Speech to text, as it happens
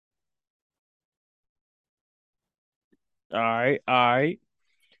All right, all right.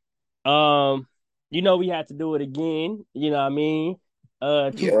 Um, we had to do it again. You know what I mean?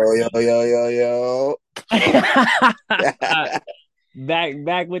 Two Yo, yo, yo, yo, yo.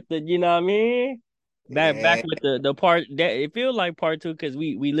 back with the. You know what I mean? Back Yeah, with the part that it feels like part two because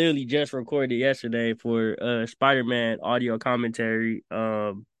we literally just recorded yesterday for Spider-Man audio commentary.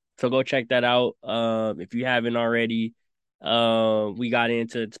 So go check that out. If you haven't already. We got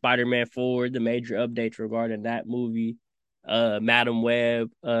into Spider-Man 4, the major updates regarding that movie. Madam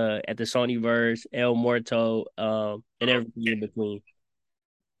Web, at the Sonyverse, El Muerto, and everything in between.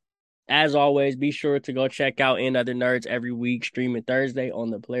 As always, be sure to go check out In Other Nerds every week, streaming Thursday on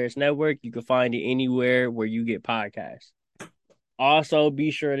the Players Network. You can find it anywhere where you get podcasts. Also,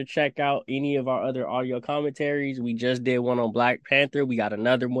 be sure to check out any of our other audio commentaries. We just did one on Black Panther. We got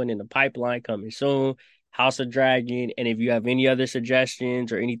another one in the pipeline coming soon. House of Dragon. And if you have any other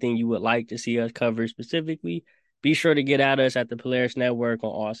suggestions or anything you would like to see us cover specifically, be sure to get at us at the Polaris Network on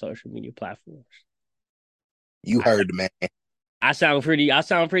all social media platforms. you heard the man. I sound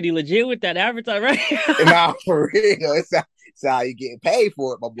pretty legit with that advertisement, right? Nah, for real. It's how you getting paid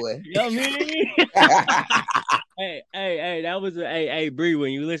for it, my boy. You know what I mean? Hey, that was hey, Bree,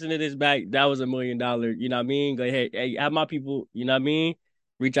 when you listen to this back, that was $1 million. You know what I mean? Go ahead. Hey, have my people, you know what I mean?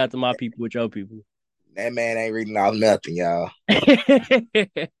 Reach out to my people with your people. That man ain't reading off nothing, y'all.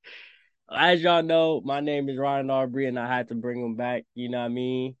 As y'all know, my name is Ryan Aubrey, and I had to bring him back. You know what I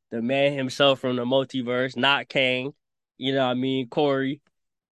mean? The man himself from the multiverse, not Kang. You know what I mean? Corey.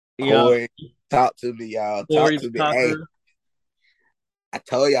 You know, Corey, talk to me, y'all. Talk Corey the to me. Hey, Conqueror. I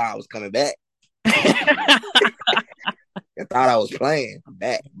told y'all I was coming back. I thought I was playing. I'm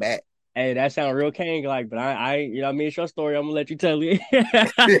back, back. Hey, that sounds real Kang like, but you know what I mean? It's your story. I'm gonna let you tell it.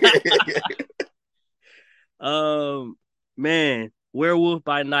 Um, man, Werewolf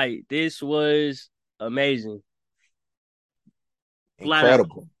by Night. This was amazing. Flat out.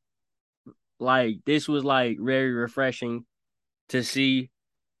 Incredible. Like, this was like very refreshing to see.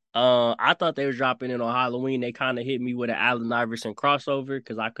 I thought they were dropping it on Halloween. They kind of hit me with an Allen Iverson crossover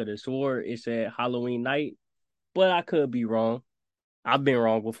because I could have swore it said Halloween night, but I could be wrong. I've been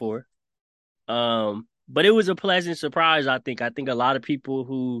wrong before. But it was a pleasant surprise, I think. I think a lot of people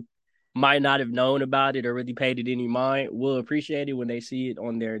who might not have known about it or really paid it any mind will appreciate it when they see it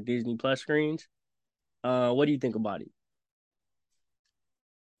on their Disney Plus screens. What do you think about it?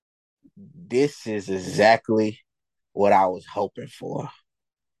 This is exactly what I was hoping for.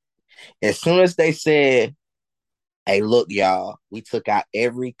 As soon as they said, hey, look, y'all, we took out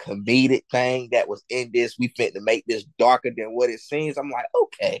every comedic thing that was in this. We fit to make this darker than what it seems. I'm like,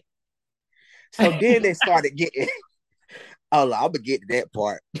 okay. So then they started getting, oh, I'm gonna get to that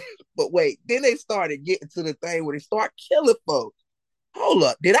part. But wait, then they started getting to the thing where they start killing folks. Hold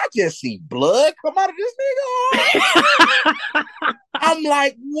up, did I just see blood come out of this nigga arm? I'm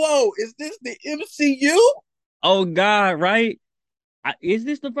like, whoa, is this the MCU? Oh God, right? Is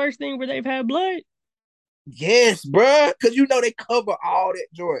this the first thing where they've had blood? Yes, bruh. Cause you know they cover all that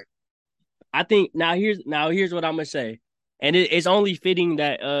joint. I think now here's what I'm gonna say, and it's only fitting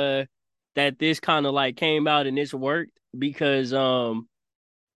that this kind of like came out and this worked because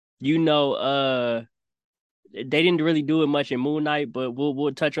you know they didn't really do it much in Moon Knight, but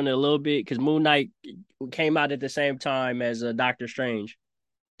we'll touch on it a little bit because Moon Knight came out at the same time as Doctor Strange.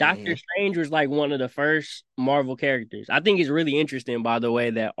 Doctor Mm-hmm. Strange was like one of the first Marvel characters. I think it's really interesting, by the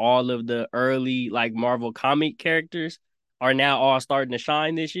way, that all of the early like Marvel comic characters are now all starting to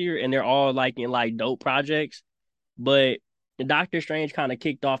shine this year, and they're all like in like dope projects. But the Doctor Strange kind of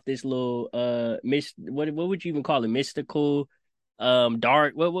kicked off this little what would you even call it? Mystical,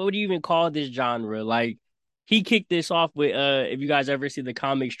 dark. What would you even call this genre? Like he kicked this off with if you guys ever see the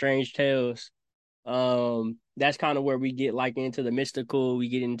comic Strange Tales, that's kind of where we get like into the mystical, we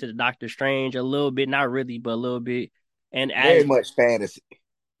get into the Doctor Strange a little bit, not really, but a little bit. And Very as much fantasy.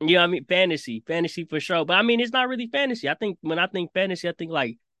 you know, what I mean, fantasy for sure. But I mean, it's not really fantasy. I think when I think fantasy, I think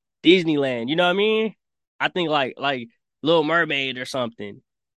like Disneyland. You know what I mean? I think like Little Mermaid or something.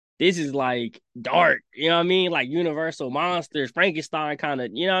 This is like dark. You know what I mean? Like Universal monsters, Frankenstein kind of.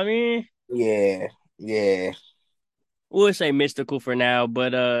 You know what I mean? Yeah, yeah. We'll say mystical for now,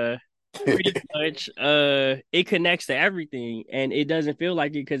 but pretty much it connects to everything and it doesn't feel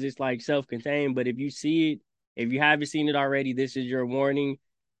like it because it's like self-contained. But if you see it, if you haven't seen it already, this is your warning.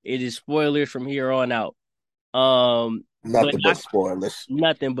 It is spoilers from here on out. But Nothing but spoilers.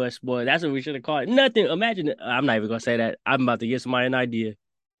 nothing but spoil. That's what we should have called it. Nothing. Imagine I'm not even gonna say that. I'm about to give somebody an idea.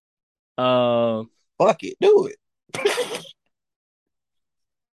 Uh, Fuck it, do it.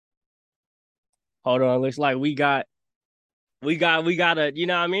 Hold on. Looks like we got a, you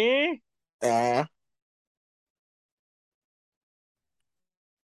know what I mean? uh,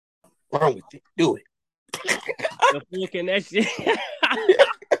 Wrong with it? Do it. The full connection.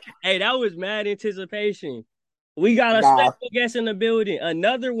 Hey, that was mad anticipation. We got a Nah, special guest in the building.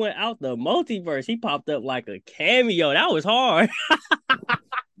 Another one out the multiverse. He popped up like a cameo. That was hard.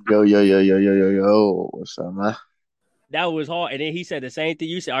 Yo, yo, yo, yo, yo, yo, yo. What's up, man? That was hard. And then he said the same thing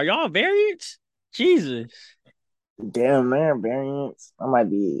you said. Are y'all variants? Jesus. Damn, man, variants. I might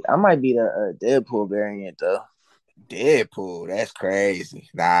be the Deadpool variant though. Deadpool. That's crazy.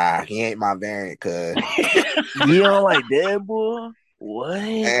 Nah, he ain't my variant, cuz. You don't like Deadpool?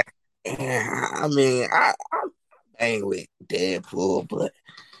 What? I mean, I bang with Deadpool, but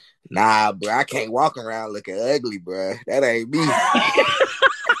nah, bro, I can't walk around looking ugly, bro. That ain't me.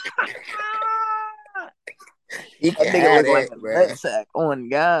 He That can nigga have look like that, a bro. nutsack. On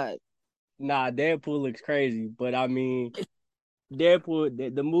God. Nah, Deadpool looks crazy. But I mean,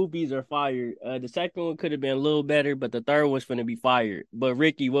 Deadpool, the movies are fired. The second one could have been a little better, but the third one's gonna be fired. But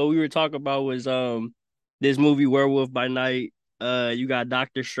Ricky, what we were talking about was this movie Werewolf by Night. You got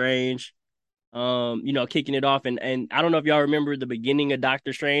Doctor Strange, kicking it off, and I don't know if y'all remember the beginning of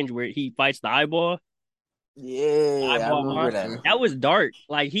Doctor Strange where he fights the Yeah, I eyeball remember monster. that. That was dark.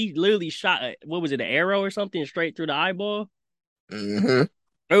 Like he literally shot what was it, an arrow or something straight through the eyeball. Mm-hmm.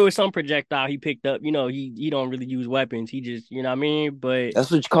 Or it was some projectile he picked up. He don't really use weapons. He just, you know what I mean? But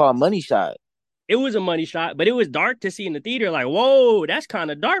That's what you call a money shot. it was a money shot, but it was dark to see in the theater. Like, whoa, that's kind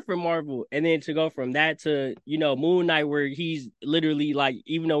of dark for Marvel. And then to go from that to, Moon Knight, where he's literally like,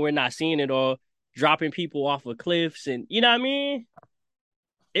 even though we're not seeing it all, dropping people off of cliffs, and you know what I mean?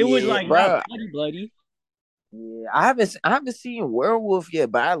 It was Yeah, like not bro. bloody, bloody. Yeah, I haven't seen Werewolf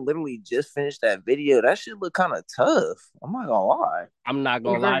yet, but I literally just finished that video. That shit look kind of tough. I'm not gonna lie. I'm not It's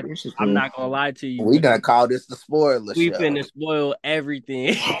gonna very lie. I'm interesting. not gonna lie to you, We man. gonna call this the spoiler We show. finna spoil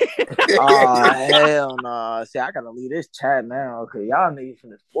everything. Oh hell no! See, I gotta leave this chat now because y'all niggas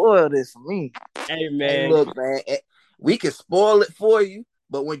finna spoil this for me. Hey, Hey, man. look, man, we can spoil it for you,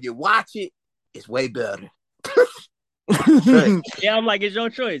 but when you watch it, it's way better. Trust. Yeah, I'm like, it's your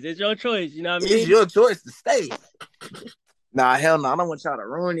choice. It's your choice. You know what I It's mean? your choice to stay. Nah, hell no! I don't want y'all to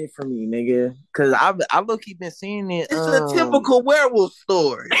ruin it for me, nigga. Cause I look keep been seeing it. It's a typical werewolf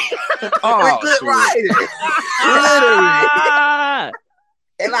story with Oh good shit! writing, literally. Ah!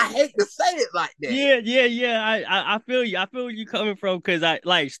 And I hate to say it like that. Yeah. I feel you. I feel where you coming from because I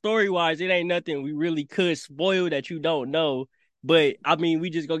like story wise, it ain't nothing we really could spoil that you don't know. But I mean, we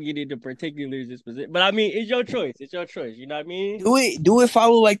just gonna get into particulars and specific. But I mean, it's your choice. It's your choice. You know what I mean? Do it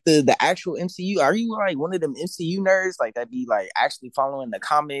follow like the actual MCU? Are you like one of them MCU nerds like that be like actually following the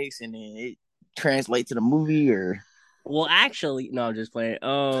comics and then it translate to the movie or? Well, actually, no, I'm just playing.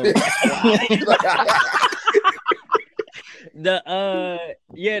 Yeah,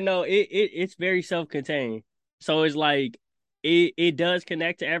 no, it's very self-contained. So it's like it does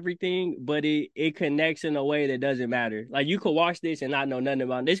connect to everything, but it connects in a way that doesn't matter. Like you could watch this and not know nothing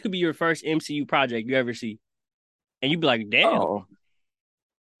about it. This could be your first MCU project you ever see. And you'd be like, damn. Oh,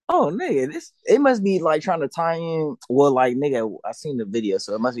 oh, nigga, this it must be like trying to tie in. Well, like nigga, I seen the video,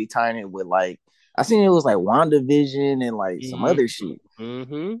 so it must be tying in with like I seen it was like WandaVision and like some Mm-hmm. other shit.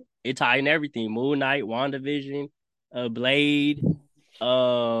 Mm-hmm. It tied in everything. Moon Knight, WandaVision, Blade.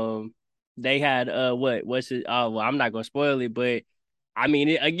 Um, they had what's it? Oh, well, I'm not gonna spoil it, but I mean,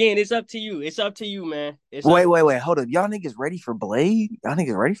 again, it's up to you. It's up to you, man. It's up. Wait, hold up, y'all niggas ready for Blade? Y'all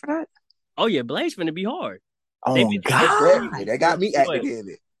niggas ready for that? Oh yeah, Blade's gonna be hard. They Oh they, God, Definitely. They got me acting what? in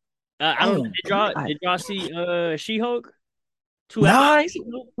it. I don't know. oh God. Did y'all see She-Hulk? 2 episodes.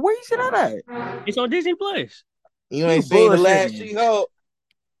 Nah, where you see that at? It's on Disney Plus. You You ain't seen the last bullshitting, She-Hulk?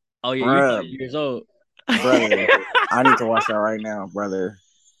 Oh yeah, you're bruh, 30 years old. brother. I need to watch that right now, brother.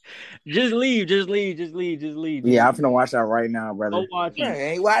 Just leave, just leave, just leave, just leave, just Yeah, leave. I'm finna watch that right now, Go brother. watch Man, it.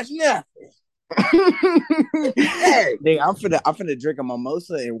 ain't watching nothing. Hey. Nigga, I'm finna drink a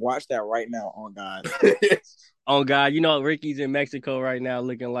mimosa and watch that right now on God. Oh God, Ricky's in Mexico right now,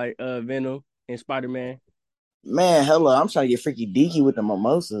 looking like Venom and Spider-Man. Man, hello, I'm trying to get freaky deaky with the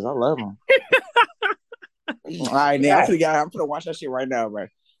mimosas. I love them. All right, nigga, I'm finna watch that shit right now, bro.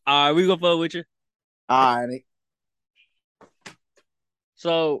 All right, we gonna fuck with you. All right, nigga.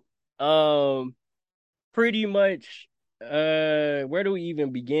 So, pretty much, where do we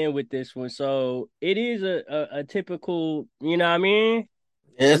even begin with this one? So it is a typical, you know what I mean?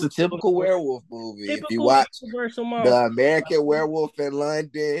 It's a typical werewolf movie. If you Typical watch universal the monster. American Werewolf in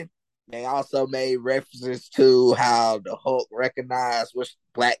London, they also made references to how the Hulk recognized which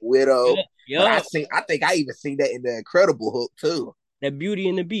Black Widow. Yup, But yup. I think I even seen that in the Incredible Hulk too. That Beauty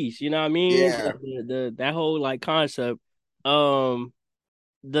and the Beast, you know what I mean? Yeah. The that whole like concept. Um,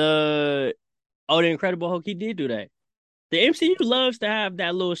 the the Incredible Hulk, he did do that. The MCU loves to have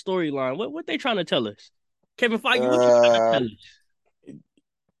that little storyline. What they trying to tell us? Kevin Feige, what you Uh, trying to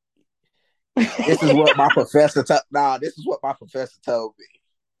this is what my professor told. Nah, this is what my professor told me.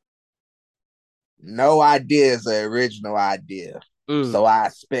 No idea is an original idea, tell us? so I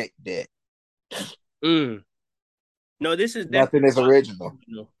expect that Mm. No, this is nothing definitely is original.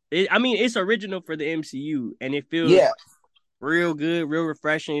 original. I mean, it's original for the MCU, and it feels Yeah. real good, real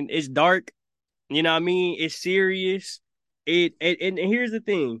refreshing. It's dark, you know what I mean? It's serious. And here's the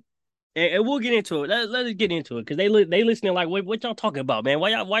thing, and we'll get into it. Let's get into it because they listening like, what y'all talking about, man? Why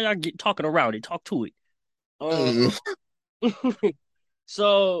y'all get talking around it? Talk to it. Mm.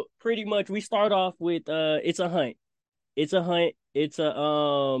 So pretty much we start off with it's a hunt. It's a hunt. It's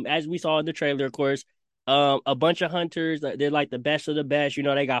a as we saw in the trailer, of course, a bunch of hunters. They're like the best of the best. You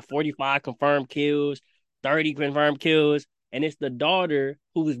know, they got 45 confirmed kills, 30 confirmed kills, and it's the daughter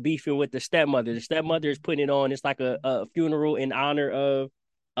who was beefing with the stepmother. The stepmother is putting it on. It's like a funeral in honor of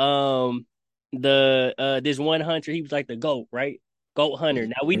the this one hunter. He was like the goat, right? Goat hunter.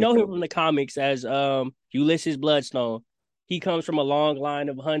 Now we know him from the comics as Ulysses Bloodstone. He comes from a long line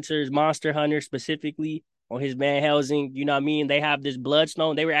of hunters, monster hunters specifically on his Van Helsing. You know what I mean? They have this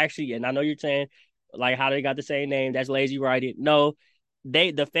bloodstone. They were actually, and I know you're saying like how they got the same name. That's lazy writing. No,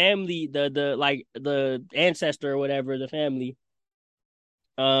 the family, the like the ancestor or whatever, the family.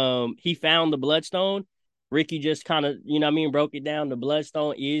 He found the bloodstone. Ricky just kind of, you know what I mean, broke it down. The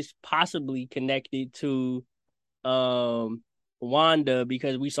bloodstone is possibly connected to Wanda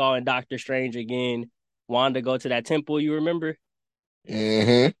because we saw in Doctor Strange again, Wanda go to that temple, you remember?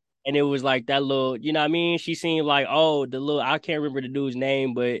 Mm-hmm. And it was like that little, you know what I mean? She seemed like, oh, the little I can't remember the dude's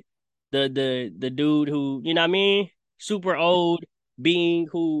name, but the dude who, you know what I mean? Super old being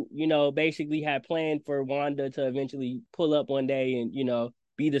who, you know, basically had planned for Wanda to eventually pull up one day and, you know,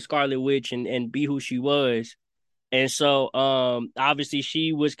 be the Scarlet Witch and be who she was. And so obviously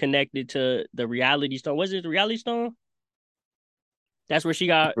she was connected to the reality stone. Was it the reality stone? That's where she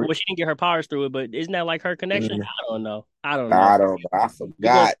got well, she didn't get her powers through it, but isn't that like her connection? Mm-hmm. I don't know. I don't know. I don't know. I We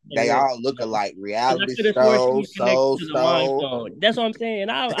go forgot. They later, all you look know. alike. Because I Reality could have swore she show, was connected Soul to the Mind Stone. Stone. That's what I'm saying.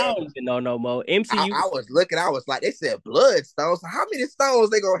 I don't even know no more. MCU, I was looking. I was like, they said Bloodstone. So how many stones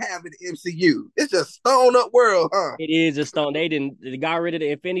they gonna have in the MCU? It's just stone up world, huh? it is a stone. They got rid of the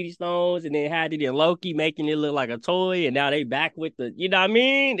Infinity Stones and then had it in Loki, making it look like a toy. And now they back with the, you know what I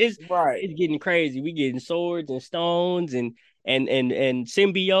mean? Right. It's getting crazy. We getting swords and stones and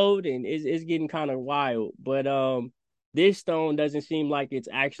symbiote, and it's getting kind of wild. But this stone doesn't seem like it's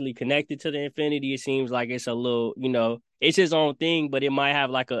actually connected to the Infinity. It seems like it's a little, you know, it's his own thing, but it might have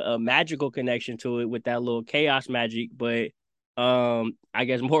like a magical connection to it with that little chaos magic. But I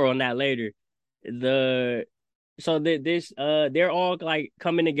guess more on that later. The so that this they're all like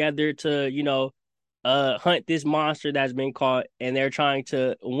coming together to, you know, hunt this monster that's been caught, and they're trying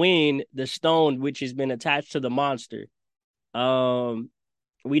to win the stone which has been attached to the monster. um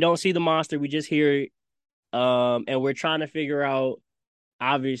we don't see the monster, we just hear it. And we're trying to figure out,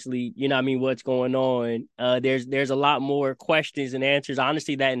 obviously, you know what I mean, what's going on. There's a lot more questions and answers.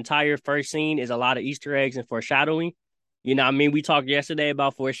 Honestly, that entire first scene is a lot of Easter eggs and foreshadowing. You know what I mean? We talked yesterday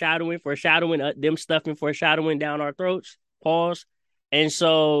about foreshadowing, them stuffing foreshadowing down our throats. Pause. And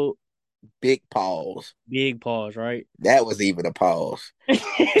so Big pause. big pause, right? That was even a pause.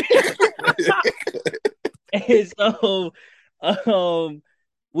 And so um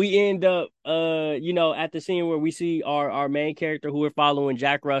we end up you know, at the scene where we see our main character who we're following,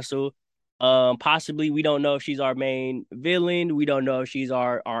 Jack Russell. Possibly we don't know if she's our main villain. We don't know if she's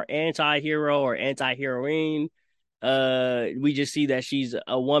our anti-hero or anti-heroine. We just see that she's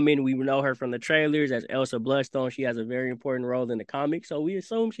a woman. We know her from the trailers as Elsa Bloodstone. She has a very important role in the comics, so we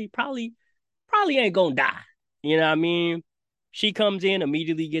assume she probably ain't gonna die. You know what I mean? She comes in,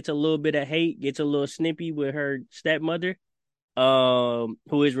 immediately gets a little bit of hate, gets a little snippy with her stepmother,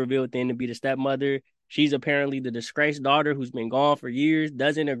 who is revealed then to be the stepmother. She's apparently the disgraced daughter who's been gone for years,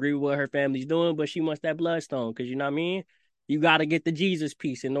 doesn't agree with what her family's doing, but she wants that bloodstone because, you know what I mean? You got to get the Jesus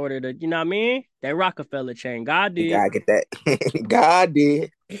piece in order to, you know what I mean? That Rockefeller chain. God You did. gotta get that. God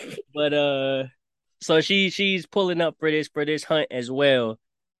did. But so she's pulling up for this hunt as well.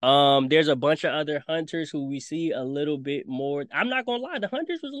 There's a bunch of other hunters who we see a little bit more. I'm not gonna lie, the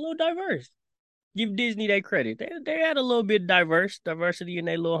hunters was a little diverse. Give Disney their credit. They had a little bit diversity in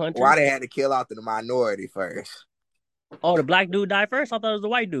their little Why hunters. they had to kill off the minority first? Oh, the black dude died first. I thought it was the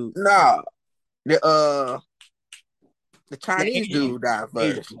white dude. No, the the The Chinese Asian, dude died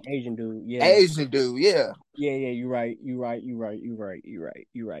first. Asian dude. Yeah, Asian dude, yeah. yeah. You're right. You're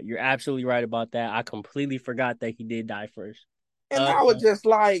absolutely right about that. I completely forgot that he did die first. And Uh, I was just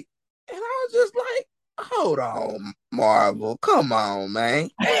like, and I was just like, Hold on, Marvel. Come on, man.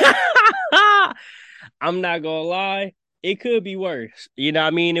 I'm not gonna lie, it could be worse. You know what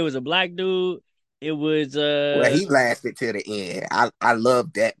I mean? It was a black dude. It was Well, he lasted to the end. I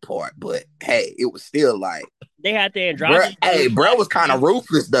love that part, but hey, it was still like, they had the bro. androgynous Hey, dude bro back. was kind of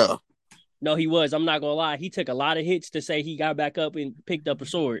ruthless though. No, he was. I'm not gonna lie. He took a lot of hits to say he got back up and picked up a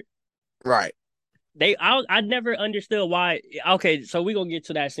sword. Right. I never understood why. Okay, so we gonna get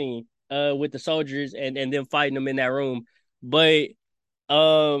to that scene with the soldiers and them fighting them in that room, but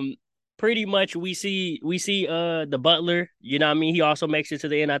um pretty much we see the butler. You know what I mean? He also makes it to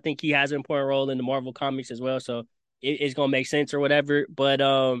the end. I think he has an important role in the Marvel comics as well, so it's gonna make sense or whatever. But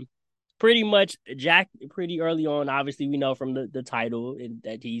pretty much Jack pretty early on. Obviously, we know from the title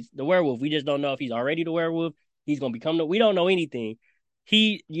that he's the werewolf. We just don't know if he's already the werewolf. He's gonna become the. We don't know anything.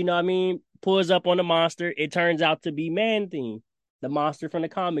 He, you know what I mean, pulls up on the monster. It turns out to be Man Thing, the monster from the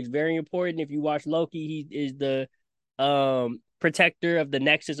comics. Very important. If you watch Loki, he is the protector of the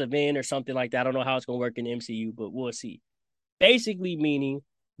Nexus event or something like that. I don't know how it's gonna work in the MCU, but we'll see. Basically meaning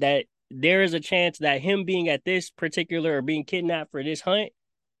that there is a chance that him being at this particular or being kidnapped for this hunt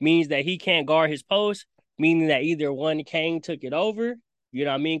means that he can't guard his post, meaning that either one Kang took it over, you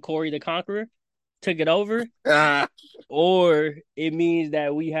know what I mean, Corey the Conqueror took it over, Uh, or it means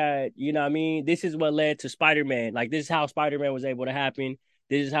that we had, you know what I mean, this is what led to Spider-Man. Like this is how Spider-Man was able to happen.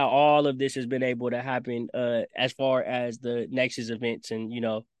 This is how all of this has been able to happen as far as the Nexus events and this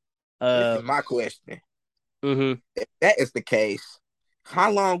uh is my question. mhm. If that is the case,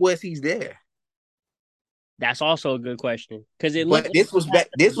 how long was he there? That's also a good question because it looked But like this he was had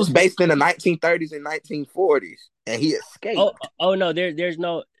this some was based in the 1930s and 1940s, and he oh, escaped. oh no, there's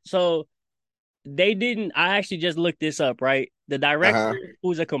no. So they didn't. I actually just looked this up. Right, the Uh director, huh.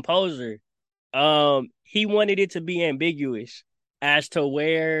 who's a composer, he wanted it to be ambiguous as to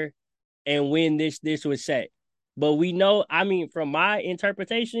where and when this was set. But we know. I mean, from my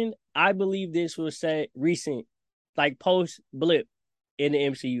interpretation, I believe this was set recent, like post blip in the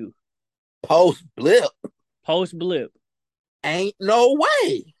MCU, Post blip, post blip. ain't no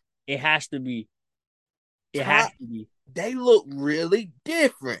way. It has to be. It has Top, to be. they look really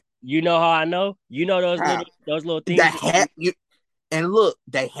different. You know how I know? You know Top, those little the things. hair, you, and look,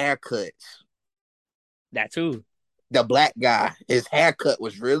 they haircuts. That too. The black guy, his haircut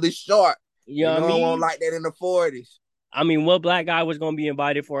was really short. You You know what I know, I won't mean? like that in the 40s. I mean, what black guy was gonna be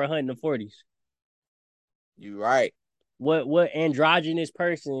invited for a hunt in the 40s? You right. What androgynous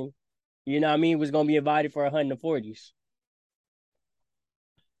person, you know what I mean, was gonna be invited for a hunt in the 40s?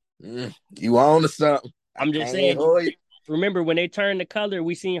 You on to something. I I'm just can't even saying. hold you. Remember when they turned the color,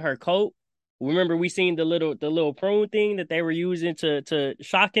 we seen her coat. Remember we seen the little prune thing that they were using to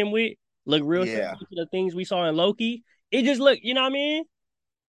shock him with. Look real similar Yeah. to the things we saw in Loki. It just looked, you know what I mean?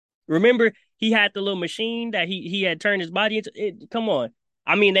 Remember, he had the little machine that he had turned his body into. It, come on,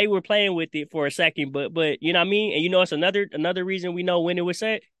 I mean, they were playing with it for a second, but you know what I mean. And you know, it's another reason we know when it was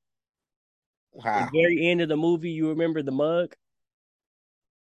set. The Wow. very end of the movie, you remember the mug.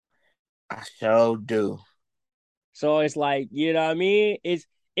 I sure do. So it's like, you know what I mean.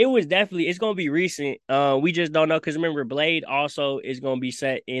 It was definitely it's gonna be recent. We just don't know because remember, Blade also is gonna be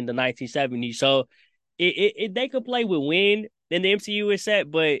set in the 1970s. So it they could play with when then the MCU is set,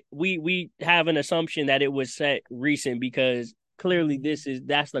 but we have an assumption that it was set recent because clearly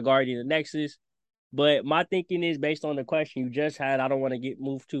that's the Guardian of the Nexus. But my thinking is based on the question you just had. I don't want to get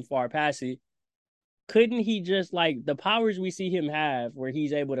moved too far past it. Couldn't he just like the powers we see him have, where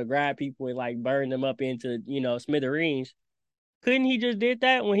he's able to grab people and like burn them up into smithereens? Couldn't he just did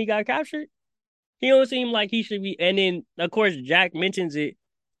that when he got captured? He don't seem like he should be. And then of course Jack mentions it.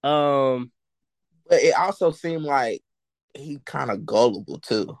 Um, But it also seemed like he kind of gullible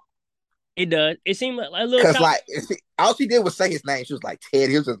too. it does. It seemed like a little Cause child. like all she did was say his name. She was like Ted.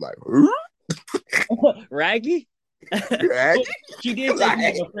 He was just like, Raggy. right? She did say you Like,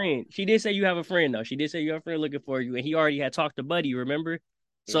 have a friend. She did say you have a friend though. She did say you have a friend looking for you, and he already had talked to Buddy. Remember?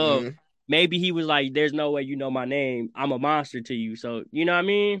 So mm-hmm, maybe he was like, "There's no way you know my name. I'm a monster to you." So you know what I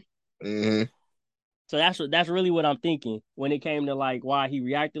mean? mm-hmm. So that's really what I'm thinking when it came to like why he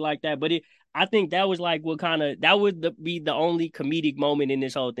reacted like that. But I think that was like what kind of that would be the only comedic moment in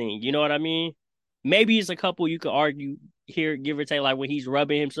this whole thing. You know what I mean? Maybe it's a couple you could argue here, give or take, like when he's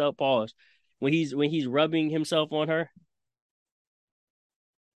rubbing himself. Pause. When he's rubbing himself on her.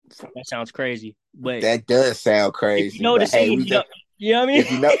 That sounds crazy, but That does sound if you crazy. know the But hey, scene, we just you know what I mean.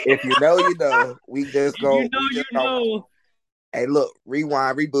 you know. We just If you go. know, We you just go. know. Hey, look,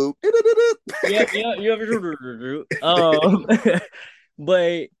 rewind, reboot. Yeah, yeah, you ever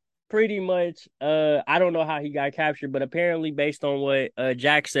but pretty much, I don't know how he got captured, but apparently, based on what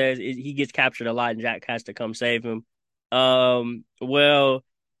Jack says, he gets captured a lot, and Jack has to come save him. Well,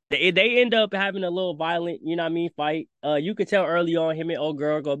 they end up having a little violent, you know what I mean, fight. You could tell early on him and old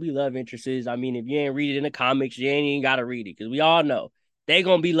girl gonna be love interests. I mean, if you ain't read it in the comics, you ain't even gotta read it because we all know they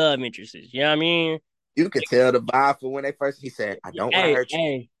gonna be love interests. You know what I mean? You could tell the vibe for when they first. He said, "I don't want to Hey, hurt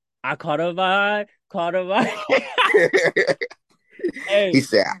hey, I caught a vibe, caught a vibe. you." he Hey,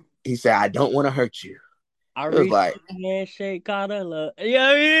 said, "He said I don't want to hurt you." I It was reached like, the handshake, caught a love. You know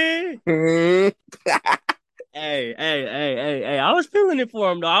what I mean? hmm. Hey. I was feeling it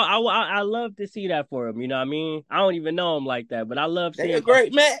for him though. I love to see that for him. You know what I mean? I don't even know him like that, but I love They a seeing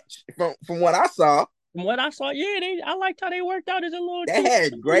great match from what I saw. from what I saw. Yeah, I liked how they worked out as a little They two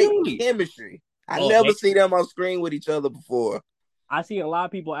had great unit. chemistry. I Oh, never see them on screen with each other before. I see a lot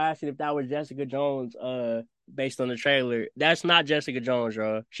of people asking if that was Jessica Jones, based on the trailer. That's not Jessica Jones,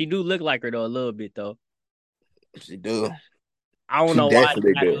 bro. She do look like her though, a little bit though. She do. I don't She know why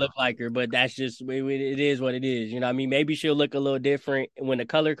definitely they had to do. look like her, but that's just it is what it is. You know what I mean? Maybe she'll look a little different when the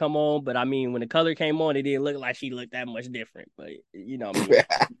color come on, but I mean when the color came on, it didn't look like she looked that much different. But you know what I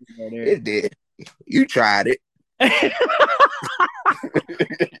mean? It did. You tried it.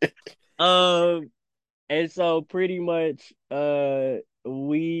 um and so pretty much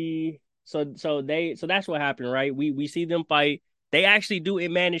we so that's what happened, right? We see them fight. They actually do it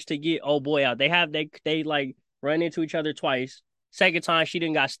manage to get old boy out. They like run into each other twice. Second time she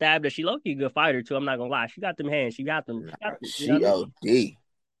didn't got stabbed, but she low-key a good fighter too. I'm not gonna lie. She got them hands. She got them. She got them. You know what I She mean? OD.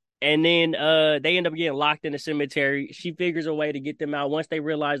 And then they end up getting locked in the cemetery. She figures a way to get them out once they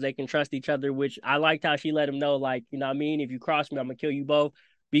realize they can trust each other, which I liked how she let him know, like, you know what I mean? If you cross me, I'm gonna kill you both.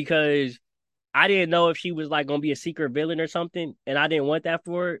 Because I didn't know if she was like gonna be a secret villain or something, and I didn't want that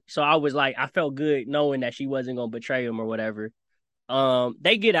for her. So I was like, I felt good knowing that she wasn't gonna betray him or whatever.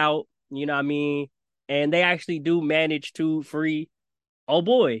 They get out, you know what I mean, and they actually do manage to free oh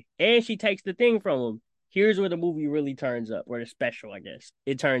boy, and she takes the thing from him. Here's where the movie really turns up, or the special, I guess.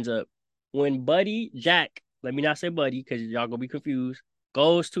 It turns up when Buddy Jack, let me not say Buddy because y'all gonna be confused,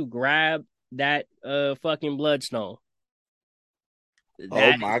 goes to grab that fucking bloodstone. Oh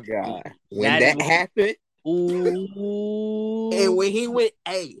That my God. When that is that happened, and ooh. when he went,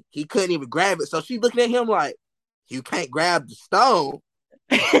 hey, he couldn't even grab it. So she looking at him like, you can't grab the stone.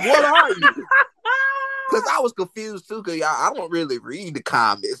 What are you? Because I was confused too, because y'all, I don't really read the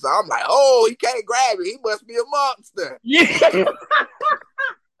comments. So I'm like, oh, he can't grab it. He must be a monster. Yeah.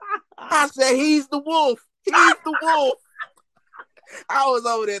 I said, he's the wolf. He's the wolf. I was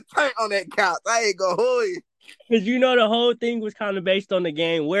over there turned on that couch. I ain't gonna hold you. Because you know the whole thing was kind of based on the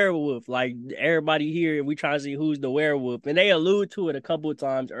game Werewolf. Like everybody here, we try to see who's the werewolf, and they allude to it a couple of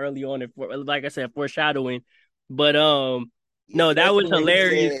times early on, like I said, foreshadowing. But Yeah, no, that was especially when he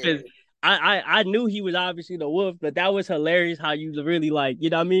hilarious said, because I knew he was obviously the wolf, but that was hilarious how you really like, you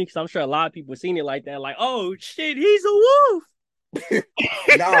know what I mean? Because I'm sure a lot of people seen it like that, like, oh shit, he's a wolf.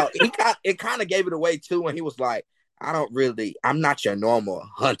 no, it kind of gave it away too when he was like, I'm not your normal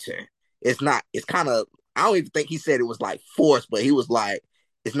hunter. It's kind of, I don't even think he said it was like forced, but he was like,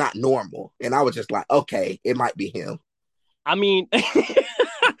 it's not normal. And I was just like, okay, it might be him. I mean, I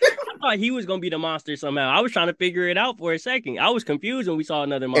thought he was gonna be the monster somehow. I was trying to figure it out for a second. I was confused when we saw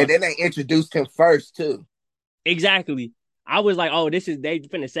another And monster. then they introduced him first too. Exactly. I was like, oh, this is they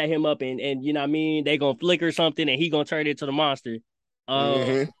finna set him up and you know what I mean? They gonna flicker something and he gonna turn into the monster.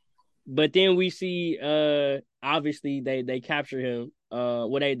 Mm-hmm. But then we see obviously they capture him. Well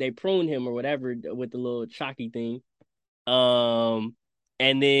they prune him or whatever with the little chalky thing. And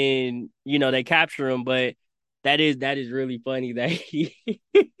then you know they capture him, but that is really funny that he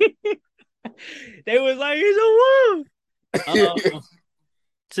they was like he's a wolf.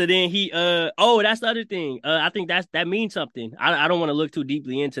 So then he oh that's the other thing. I think that means something. I don't want to look too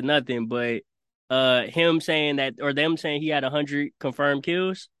deeply into nothing, but him saying that or them saying he had 100 confirmed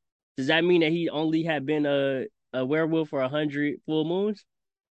kills. Does that mean that he only had been a werewolf for 100 full moons?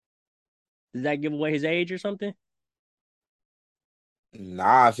 Does that give away his age or something?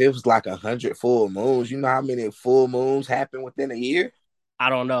 Nah, if it was like 100 full moons, you know how many full moons happen within a year? I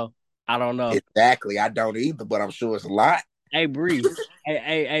don't know. I don't know. Exactly. I don't either, but I'm sure it's a lot. Hey Bree.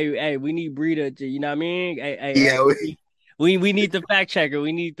 Hey, we need Bree to you know what I mean? Yeah, We need the fact checker.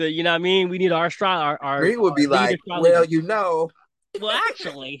 We need the you know what I mean? We need our Bree would be lead like, well, astrologer. you know, Well,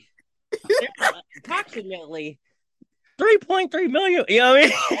 actually, there's approximately 3.3 million. You know what I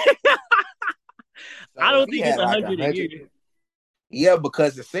mean? I so if don't he think it's had like 100 a 100, year. yeah,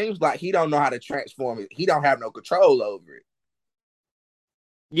 because it seems like he don't know how to transform it. He don't have no control over it.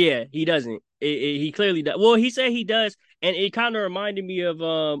 Yeah, he doesn't. He clearly does. Well, he said he does, and it kind of reminded me of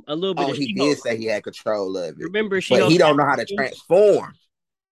a little bit Oh, of he did She-Hulk. say he had control of it, Remember but She-Hulk? he don't know how to transform.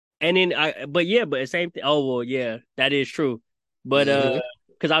 And then but yeah, but the same thing. Oh well, yeah, that is true. But Mm-hmm.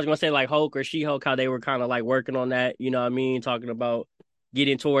 because I was gonna say like Hulk or She-Hulk, how they were kind of like working on that. You know what I mean? Talking about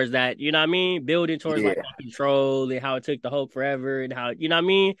getting towards that. You know what I mean? Building towards like Yeah, that control and how it took the Hulk forever and how you know what I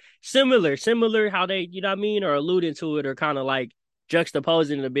mean? Similar how they you know what I mean or alluding to it or kind of like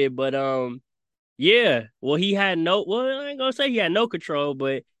juxtaposing it a bit. But yeah. Well, he had no. Well, I ain't gonna say he had no control,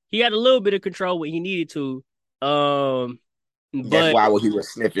 but he had a little bit of control when he needed to. that's But why when he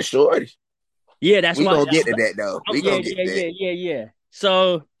was sniffing Shorty. yeah, that's We why. gonna get to that though. Oh, We yeah, gonna get yeah, to that. yeah, yeah, yeah.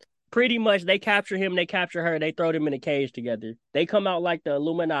 So pretty much they capture him, they capture her, they throw them in a cage together. They come out like the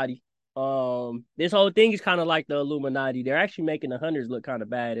Illuminati. This whole thing is kind of like the Illuminati. They're actually making the hunters look kind of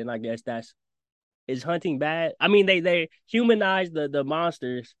bad, and I guess that's is hunting bad. I mean, they humanize the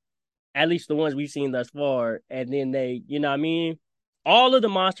monsters, at least the ones we've seen thus far, and then they, you know what I mean? All of the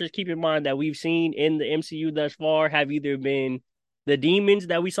monsters, keep in mind that we've seen in the MCU thus far have either been the demons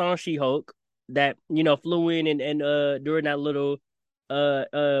that we saw in She-Hulk that, you know, flew in and during that little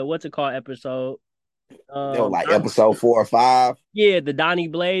what's it called episode? They were like episode 4 or 5. Yeah, the Donnie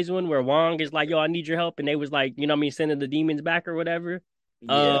Blaze one where Wong is like, yo, I need your help, and they was like, you know what I mean, sending the demons back or whatever.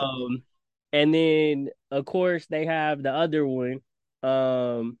 Yeah, Um and then of course they have the other one.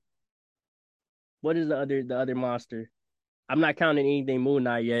 Um what is the other monster? I'm not counting anything Moon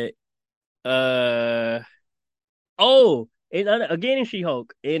Knight yet. Uh oh, again in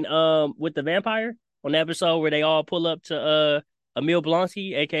She-Hulk in with the vampire on the episode where they all pull up to Emil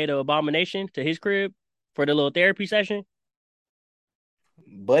Blonsky, aka the Abomination, to his crib for the little therapy session.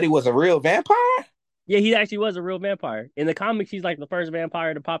 Buddy was a real vampire. Yeah, he actually was a real vampire. In the comics, he's like the first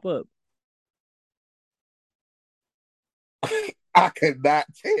vampire to pop up. I could not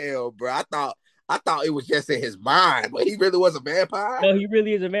tell, bro. I thought it was just in his mind, but he really was a vampire. No, he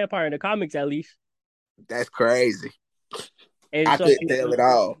really is a vampire in the comics, at least. That's crazy. And I so, couldn't tell it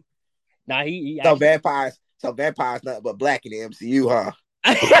all. nah, he So actually. vampires, nothing but black in the MCU, huh?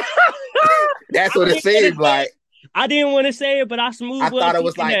 I That's what it didn't want to seemed say like. it. I didn't want to say it, but I smooth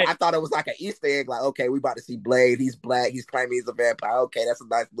was thinking that. I thought it was like an Easter egg. Like, okay, we about to see Blade. He's black. He's claiming he's a vampire. Okay, that's a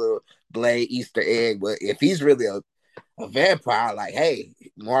nice little Blade Easter egg. But if he's really a vampire, like, hey,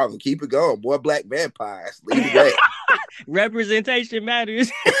 Marvel, keep it going. More black vampires. Lead the way. Representation matters.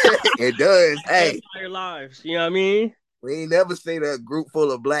 It does. Hey, Vampire lives. You know what I mean? we ain't never seen a group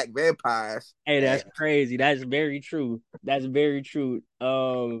full of black vampires. Hey, And that's crazy. That's very true. That's very true.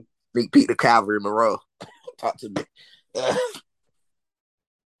 Big Pete the Cavalry Monroe. Talk to me.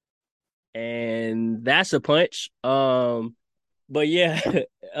 And that's a punch. But yeah,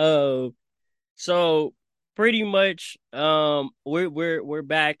 so pretty much, we're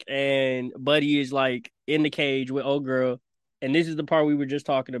back, and Buddy is like in the cage with old girl, and this is the part we were just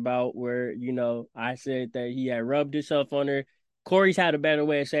talking about where you know I said that he had rubbed himself on her. Corey's had a better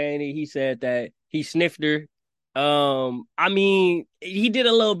way of saying it. He said that he sniffed her. I mean, he did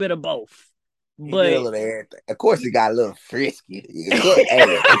a little bit of both, He did a but little everything. Of course, he got a little frisky.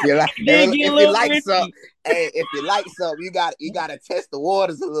 Hey, he did get a if you little like something, frisky. hey, if you like something, you got to test the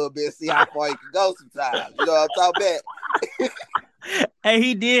waters a little bit, see how far you can go. Sometimes, you know what I'm talking about. And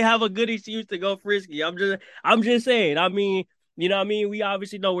he did have a good excuse to go frisky. I'm just saying. I mean, you know what I mean? We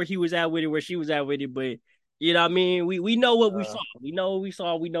obviously know where he was at with it, where she was at with it, but you know what I mean? We know what we saw. We know what we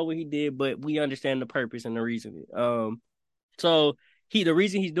saw, we know what he did, but we understand the purpose and the reason. So the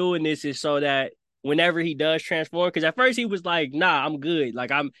reason he's doing this is so that whenever he does transform, because at first he was like, nah, I'm good.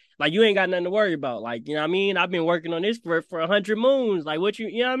 Like I'm like you ain't got nothing to worry about. Like, you know what I mean? I've been working on this for 100 moons. Like what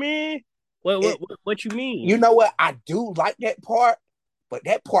you know what I mean? What what It, what you mean? you know what? I do like that part, but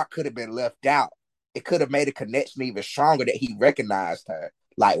that part could have been left out. It could have made a connection even stronger that he recognized her.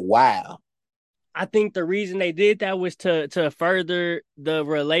 Like, wow. I think the reason they did that was to further the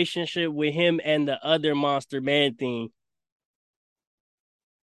relationship with him and the other Monster Man thing,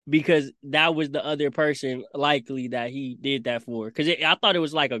 because that was the other person likely that he did that for. Because I thought it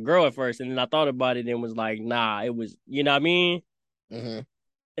was like a girl at first, and then I thought about it and was like, nah, it was, you know what I mean? Mm-hmm.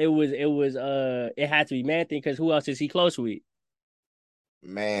 It had to be Man thing because who else is he close with?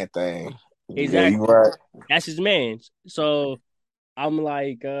 Man thing. Yeah, you Exactly, right. that's his man's. So I'm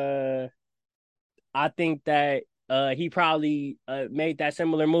like, I think that he probably made that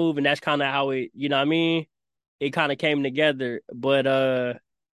similar move, and that's kind of how it, you know what I mean? It kind of came together. But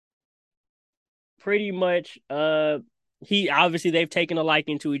pretty much he obviously they've taken a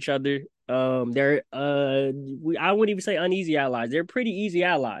liking to each other. They're I wouldn't even say uneasy allies. They're pretty easy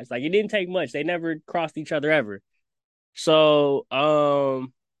allies. Like it didn't take much. They never crossed each other ever. So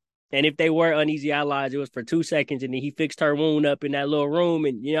And if they were uneasy allies, it was for 2 seconds, and then he fixed her wound up in that little room,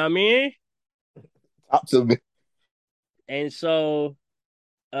 and you know what I mean. Talk to me. And so,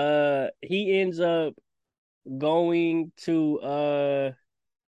 he ends up going to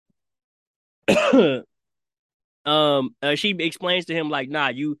she explains to him like, nah,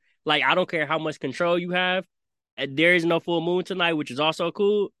 you like, I don't care how much control you have. There is no full moon tonight, which is also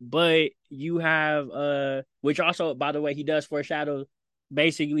cool, but you have which also, by the way, he does foreshadow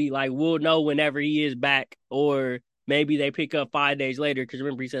basically like we'll know whenever he is back, or maybe they pick up 5 days later, because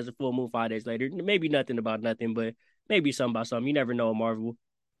remember he says a full moon 5 days later. Maybe nothing about nothing, but maybe something about something. You never know, Marvel.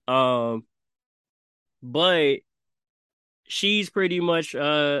 Um, but she's pretty much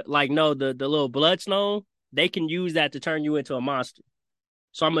like, no, the little bloodstone, they can use that to turn you into a monster.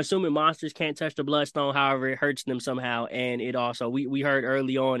 So I'm assuming monsters can't touch the bloodstone. However, it hurts them somehow, and it also, we heard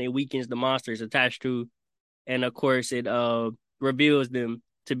early on, it weakens the monsters attached to, and of course it reveals them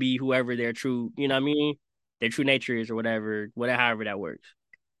to be whoever their true, you know what I mean, their true nature is, or whatever however that works.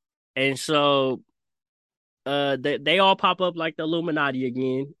 And so they all pop up like the Illuminati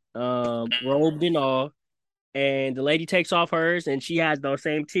again, robed and all, and the lady takes off hers, and she has those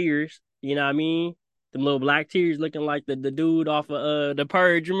same tears. You know what I mean? Them little black tears, looking like the dude off of the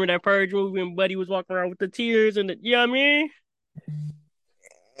Purge. Remember that Purge movie when Buddy was walking around with the tears and you know what I mean?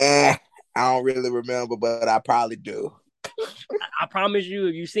 I don't really remember, but I probably do. I promise you,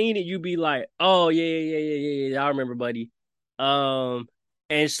 if you seen it, you'd be like, oh yeah, I remember Buddy. Um,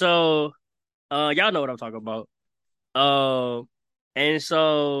 and so y'all know what I'm talking about. Um, and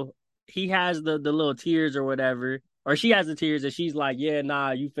so he has the little tears or whatever, or she has the tears, and she's like, "Yeah,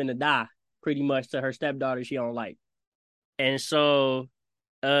 nah, you finna die," pretty much to her stepdaughter she don't like. And so,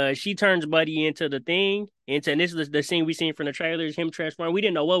 she turns Buddy into the thing, and this is the scene we seen from the trailers, him transforming. We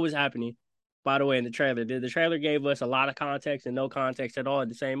didn't know what was happening, by the way, in the trailer. The trailer gave us a lot of context and no context at all in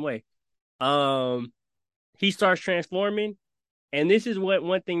the same way. Um, he starts transforming, and this is what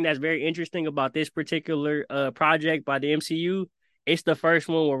one thing that's very interesting about this particular project by the MCU. It's the first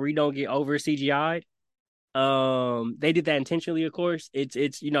one where we don't get over CGI'd. They did that intentionally, of course.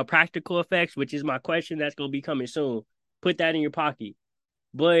 It's practical effects, which is my question that's gonna be coming soon. Put that in your pocket.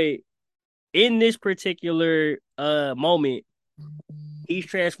 But in this particular moment, he's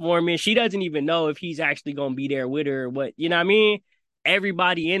transforming. She doesn't even know if he's actually gonna be there with her or what. You know what I mean?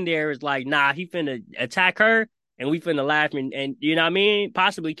 Everybody in there is like, nah, he finna attack her, and we finna laugh and you know what I mean?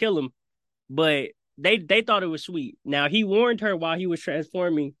 Possibly kill him. But they thought it was sweet. Now he warned her while he was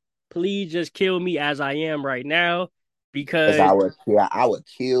transforming, please just kill me as I am right now, Because because I would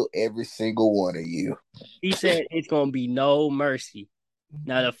kill every single one of you. he said it's gonna be no mercy.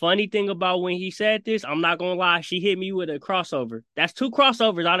 Now the funny thing about when he said this, I'm not gonna lie, she hit me with a crossover. That's two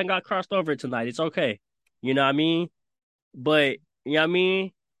crossovers. I done got crossed over tonight. It's okay. You know what I mean? But you know what I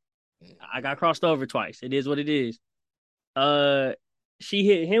mean? I got crossed over twice. It is what it is. Uh she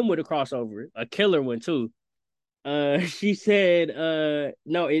hit him with a crossover, a killer one too. She said,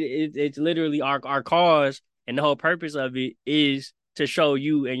 no, it's literally our cause, and the whole purpose of it is to show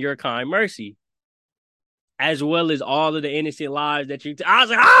you and your kind mercy, as well as all of the innocent lives that you. I was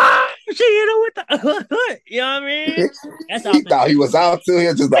like, she hit him with the, you know what I mean? That's He out the thought he was out to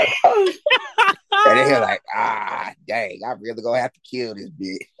him, just like, oh. And then he chain. like, dang, I'm really gonna have to kill this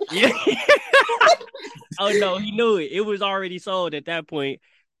bitch. Yeah. Oh no, he knew it. It was already sold at that point.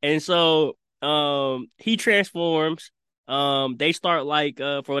 And so he transforms. They start like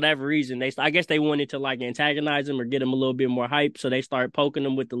for whatever reason, I guess they wanted to like antagonize him or get him a little bit more hype. So they start poking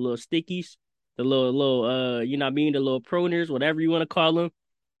him with the little stickies, the little you know what I mean, the little pruners, whatever you want to call them.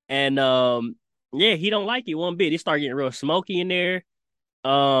 And yeah, he don't like it one bit. It started getting real smoky in there.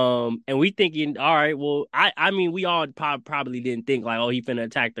 And we thinking, all right, well, I mean, we all probably didn't think like, oh, he finna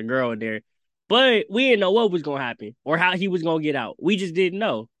attack the girl in there, but we didn't know what was gonna happen or how he was gonna get out. We just didn't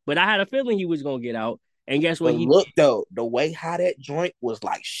know. But I had a feeling he was gonna get out. And guess what But he look did? though, the way how that joint was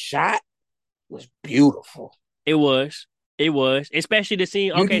like shot was beautiful. It was, especially the scene.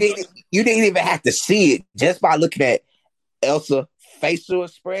 You Okay, so didn't you didn't even have to see it just by looking at Elsa facial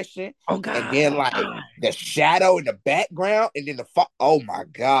expression, oh and god, then like the shadow in the background, and then oh my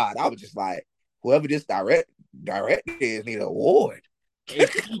god, I was just like, whoever this director is need an award.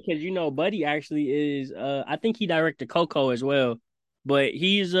 it's because Buddy actually is. I think he directed Coco as well, but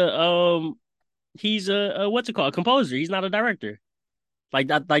he's a what's it called, composer. He's not a director. Like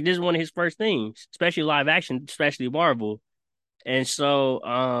that, like this is one of his first things, especially live action, especially Marvel. And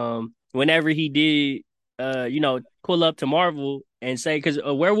so, whenever he did, pull up to Marvel and say, because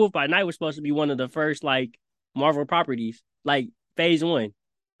a Werewolf by Night was supposed to be one of the first like Marvel properties, like Phase One,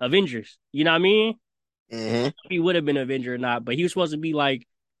 Avengers. You know what I mean? Mm-hmm. He would have been an Avenger or not, but he was supposed to be like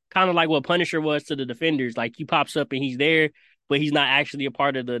kind of like what Punisher was to the Defenders. Like he pops up and he's there, but he's not actually a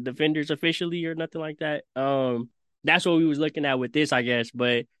part of the Defenders officially or nothing like that. That's what we was looking at with this, I guess.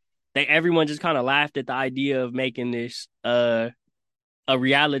 But everyone just kind of laughed at the idea of making this a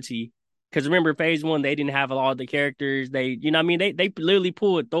reality. Because remember, phase one, they didn't have all the characters. They, you know, what I mean, they literally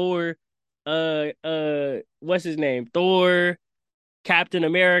pulled Thor, what's his name, Thor, Captain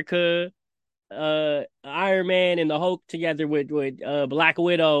America, Iron Man, and the Hulk together with Black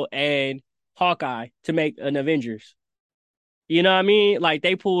Widow and Hawkeye to make an Avengers. You know what I mean? Like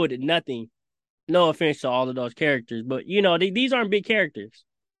they pulled nothing. No offense to all of those characters, but you know these aren't big characters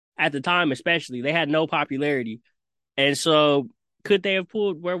at the time, especially they had no popularity, and so could they have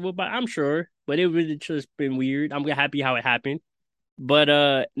pulled Werewolf by? I'm sure, but it would have just been weird. I'm happy how it happened,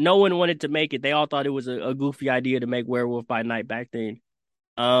 but no one wanted to make it. They all thought it was a goofy idea to make Werewolf by Night back then.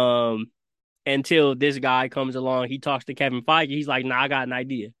 Um, until this guy comes along, he talks to Kevin Feige. He's like, "Nah, I got an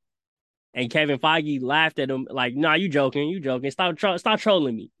idea." And Kevin Feige laughed at him like, "Nah, you joking? You joking? Stop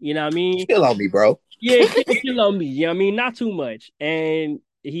trolling me." You know what I mean? Chill on me, bro. Yeah, kill on me. You know what I mean? Not too much. And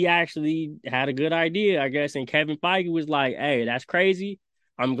he actually had a good idea, I guess. And Kevin Feige was like, "Hey, that's crazy.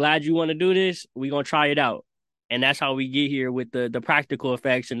 I'm glad you want to do this. We're gonna try it out." And that's how we get here with the practical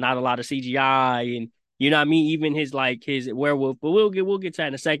effects and not a lot of CGI and you know what I mean, even his werewolf. But we'll get to that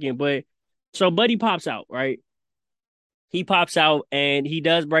in a second. But so Buddy pops out, right? He pops out and he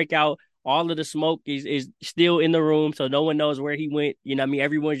does break out. All of the smoke is still in the room, so no one knows where he went. You know what I mean?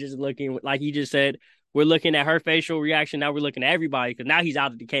 Everyone's just looking, like he just said, we're looking at her facial reaction. Now we're looking at everybody because now he's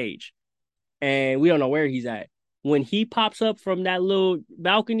out of the cage and we don't know where he's at. When he pops up from that little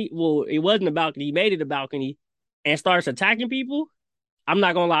balcony, well, it wasn't a balcony, he made it a balcony and starts attacking people. I'm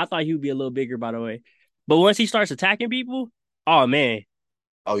not gonna lie, I thought he would be a little bigger, by the way. But once he starts attacking people, oh man,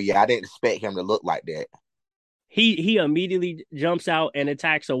 Oh yeah, I didn't expect him to look like that. he immediately jumps out and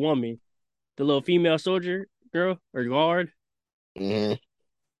attacks a woman, the little female soldier girl or guard.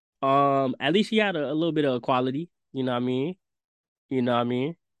 Mm-hmm. At least he had a little bit of equality. You know what I mean? You know what I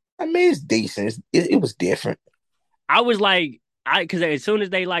mean? I mean, it's decent. It was different. I was like, because as soon as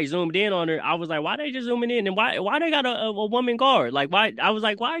they like zoomed in on her, I was like, why they just zooming in and why they got a woman guard? Like, why? I was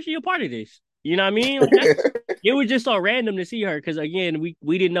like, why is she a part of this? You know what I mean? Like, it was just so random to see her because again,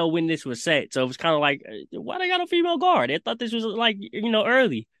 we didn't know when this was set, so it was kind of like, why they got a female guard? I thought this was like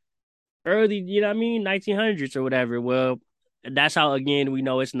early, you know what I mean, 1900s or whatever. Well, that's how again we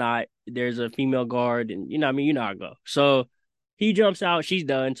know it's not. There's a female guard, and you know what I mean, you know how it go. So he jumps out, she's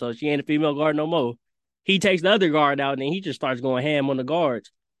done, so she ain't a female guard no more. He takes the other guard out, and then he just starts going ham on the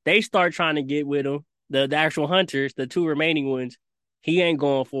guards. They start trying to get with him, the actual hunters, the two remaining ones. He ain't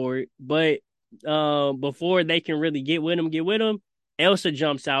going for it, but before they can really get with him, Elsa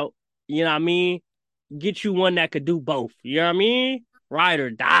jumps out. You know what I mean? Get you one that could do both. You know what I mean? Ride or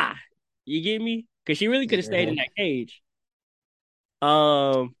die. You get me? Because she really could have stayed in that cage.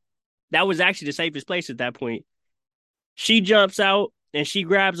 Um, that was actually the safest place at that point. She jumps out and she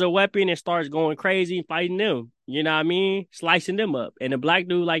grabs a weapon and starts going crazy fighting them. You know what I mean? Slicing them up. And the black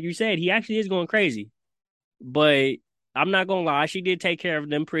dude, like you said, he actually is going crazy. But I'm not gonna lie, she did take care of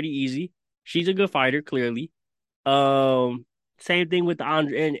them pretty easy. She's a good fighter, clearly. Um, Same thing with the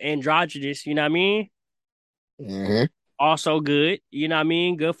androgynous. You know what I mean? Mm-hmm. Also good. You know what I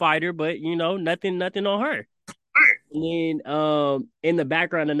mean? Good fighter, but you know nothing on her. And then in the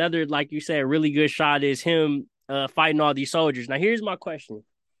background, another, like you said, really good shot is him fighting all these soldiers. Now here's my question.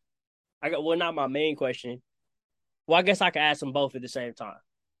 Not my main question. Well, I guess I could ask them both at the same time.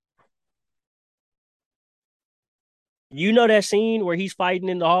 You know that scene where he's fighting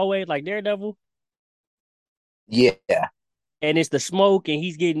in the hallway like Daredevil? Yeah. And it's the smoke and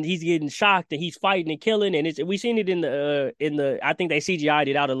he's getting shocked and he's fighting and killing and we seen it in the I think they CGI'd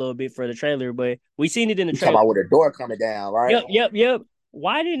it out a little bit for the trailer, but we seen it in the You talking trailer. about with the door coming down, right? Yep.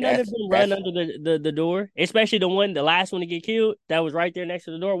 Why did none of them run That's under the door? Especially the last one to get killed that was right there next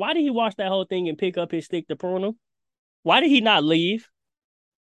to the door. Why did he watch that whole thing and pick up his stick to prune him? Why did he not leave?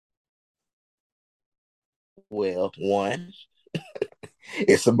 well, one.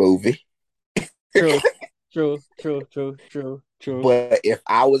 It's a movie. True, true. But if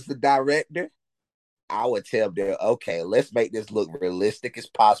I was the director, I would tell them, okay, let's make this look realistic as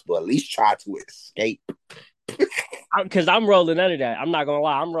possible. At least try to escape. Because I'm rolling under that. I'm not gonna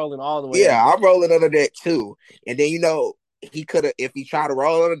lie, I'm rolling all the way. Yeah, I'm rolling under that too. And then he could have, if he tried to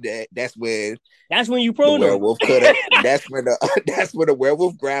roll under that, that's when you the prune him. werewolf could have. that's when the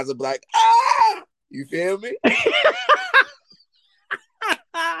werewolf grabs him like, ah, you feel me?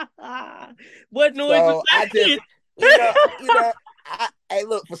 What noise So was that? I just, you know, Hey,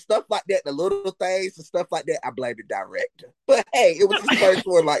 look, for stuff like that, the little things and stuff like that, I blame the director. But hey, it was his first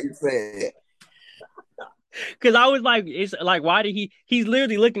one, like you said. Because I was like, it's like, why did he's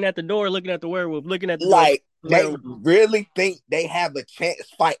literally looking at the door, looking at the werewolf, looking at the door, Like, the they werewolf really think they have a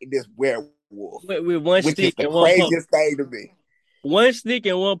chance fighting this werewolf, with one which is stick the and one poke. craziest thing to me. One stick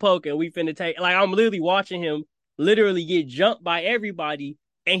and one poke, and we finna take, like, I'm literally watching him literally get jumped by everybody,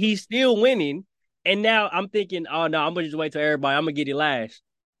 and he's still winning. And now I'm thinking, oh no, I'm gonna just wait till everybody, I'm gonna get it last.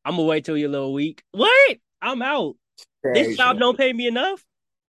 I'm gonna wait till you're a little weak. What? I'm out. This job Crazy. don't pay me enough.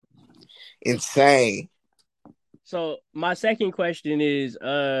 Insane. So my second question is,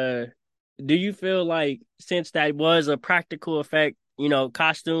 do you feel like since that was a practical effect,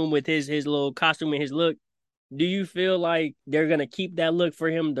 costume with his little costume and his look, do you feel like they're gonna keep that look for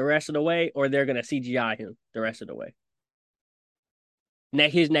him the rest of the way, or they're gonna CGI him the rest of the way?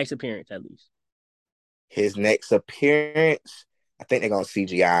 His next appearance, at least. His next appearance, I think they're gonna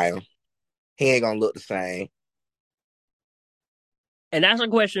CGI him. He ain't gonna look the same. And that's a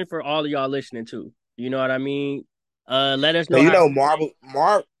question for all of y'all listening too. You know what I mean? Let us So know you how.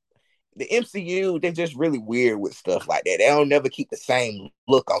 know, the MCU, they're just really weird with stuff like that. They don't never keep the same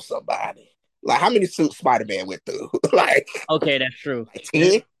look on somebody. Like how many suits Spider-Man went through? like, Okay, that's true. like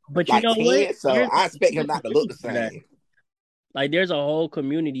 10? But you Like know what? 10? So I expect him Here's the not to look thing the for that. same. Like, there's a whole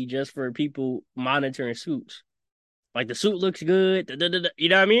community just for people monitoring suits. Like, the suit looks good. You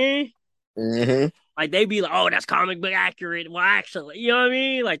know what I mean? Mm-hmm. Like, they be like, oh, that's comic book accurate. Well, actually, you know what I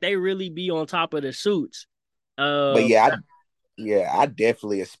mean? Like, they really be on top of the suits. But Uh, I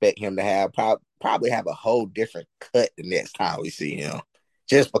definitely expect him to have probably have a whole different cut the next time we see him,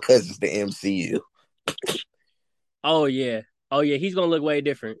 just because it's the MCU. oh yeah, oh yeah, he's gonna look way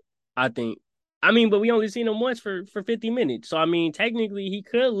different. I think. I mean, but we only seen him once for 50 minutes, so I mean, technically, he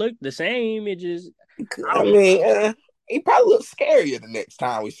could look the same. It just, I I don't. mean, he probably looks scarier the next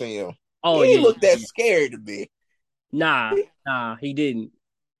time we see him. He Oh ain't yeah, look yeah, that yeah. scary to me. Nah, he didn't.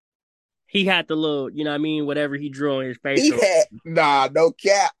 He had the little, you know what I mean, whatever he drew on his face. He Or... had no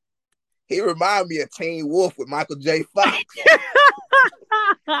cap. He reminded me of Teen Wolf with Michael J. Fox.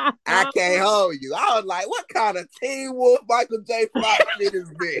 I can't hold you. I was like, what kind of Teen Wolf Michael J. Fox shit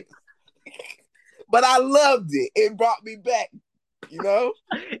is this? But I loved it. It brought me back, you know?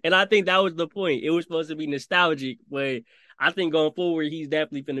 And I think that was the point. It was supposed to be nostalgic, but I think going forward, he's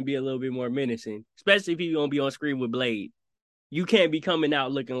definitely going to be a little bit more menacing, especially if he's going to be on screen with Blade. You can't be coming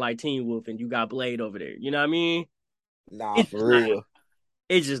out looking like Teen Wolf and you got Blade over there. You know what I mean? Nah, It's for just not. real.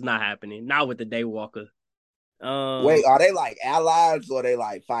 It's just not happening. Not with the Daywalker. Wait, are they like allies or they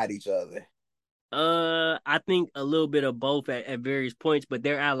like fight each other? I think a little bit of both at various points, but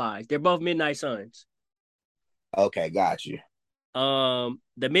they're allies. They're both Midnight Suns. Okay, got you.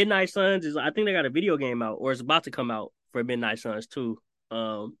 The Midnight Suns is, I think they got a video game out or it's about to come out for Midnight Suns too.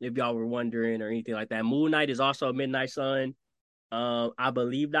 If y'all were wondering or anything like that, Moon Knight is also a Midnight Sun. I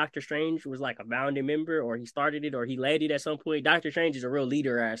believe Doctor Strange was like a founding member, or he started it, or he led it at some point. Doctor Strange is a real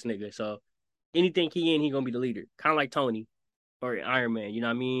leader ass nigga, so anything he in, he gonna be the leader, kind of like Tony or Iron Man. You know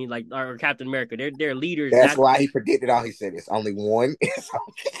what I mean? Like or Captain America. They're leaders. That's Not why he predicted all. He said it's only one.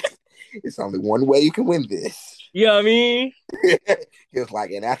 It's only one way you can win this. you know what I mean? He was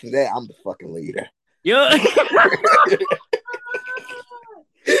like, and after that, I'm the fucking leader. Yeah.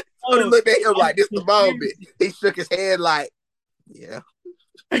 So he Oh, looked at him like, this the moment. He shook his head like, yeah,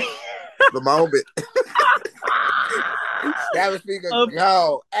 the moment. That was finger of,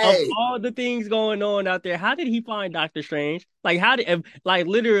 go. of Hey, all the things going on out there, how did he find Doctor Strange? Like, how did, like,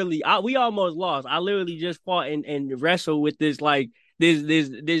 literally, we almost lost. I literally just fought and wrestled with this, like,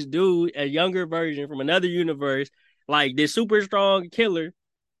 this dude, a younger version from another universe, like this super strong killer.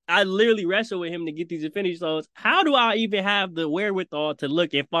 I literally wrestled with him to get these Infinity Stones. How do I even have the wherewithal to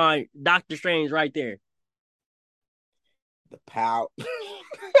look and find Doctor Strange right there? the power.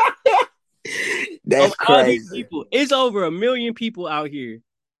 That's Of all these crazy. people, it's over 1 million people out here.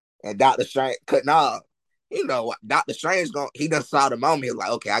 And Doctor Strange couldn't off. You know what? Doctor Strange he done saw the moment. He was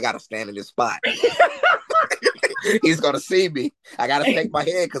like, okay, I gotta stand in this spot. He's gonna see me. I gotta shake my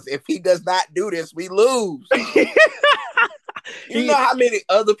head because if he does not do this, we lose. You know how many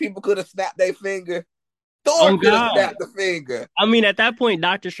other people could have snapped their finger? Thor Oh could have God. snapped the finger. I mean, at that point,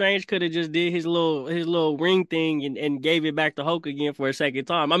 Doctor Strange could have just did his little ring thing and gave it back to Hulk again for a second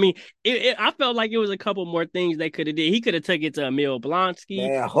time. I mean, I felt like it was a couple more things they could have did. He could have took it to Emil Blonsky.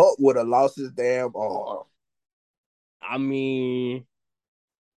 Man, Hulk would have lost his damn arm. I mean,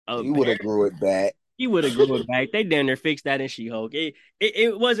 He would have grew it back. he would have grew it back. They damn near fixed that in She-Hulk.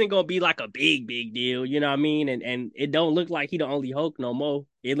 It wasn't gonna be like a big deal, you know what I mean? And it don't look like he the only Hulk no more.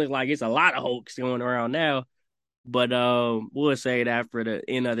 It look like it's a lot of Hulks going around now. But we'll say that for the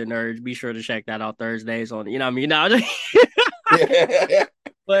in other nerds. Be sure to check that out Thursdays on, you know what I mean? No,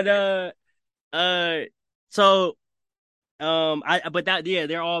 but uh so I but that yeah,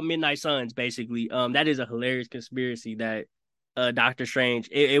 they're all Midnight Suns basically. That is a hilarious conspiracy that Doctor Strange.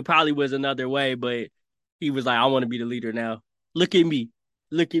 It probably was another way, but he was like, I want to be the leader now. Look at me.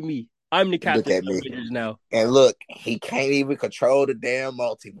 Look at me. I'm the Look captain at of me. the Avengers now. And look, he can't even control the damn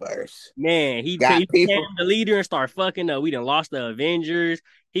multiverse. Man, Got he became people. the leader and start fucking up. We done lost the Avengers.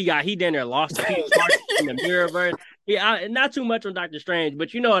 He done there lost to Peter Parker in the Mirrorverse. Yeah, not too much on Doctor Strange,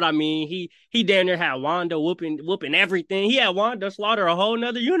 but you know what I mean. He damn near had Wanda whooping everything. He had Wanda slaughter a whole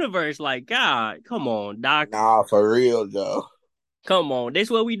nother universe. Like, God, come on, Doc. Nah, for real, Joe. Come on. This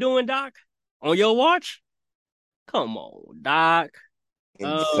what we doing, Doc? On your watch? Come on, Doc.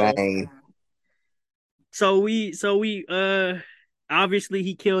 Um, Insane. so we obviously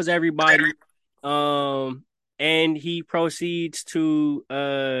he kills everybody. Um and he proceeds to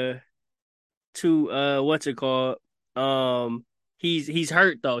what's it called? Um he's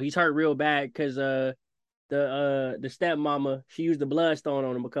hurt though. He's hurt real bad because the stepmama, she used the bloodstone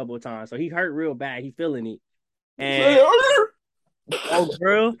on him a couple of times. So he hurt real bad. He feeling it. And oh,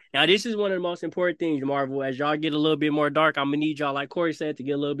 girl. Now, this is one of the most important things, Marvel. As y'all get a little bit more dark, I'm gonna need y'all, like Corey said, to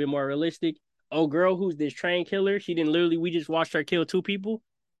get a little bit more realistic. Oh, girl, who's this train killer? She didn't literally. We just watched her kill two people.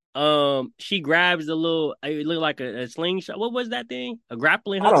 She grabs the little. It looked like a slingshot. What was that thing? A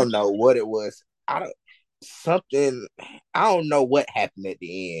grappling I hook? don't know what it was. I don't something. I don't know what happened at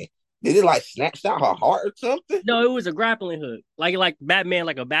the end. Did it like snatch out her heart or something? No, it was a grappling hook, like Batman,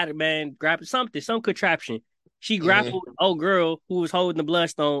 like a Batman grab something, some contraption. She Mm-hmm. grappled old girl who was holding the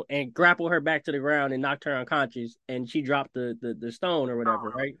bloodstone and grappled her back to the ground and knocked her unconscious, and she dropped the stone or whatever,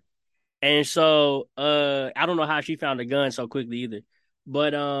 right? And so I don't know how she found a gun so quickly either.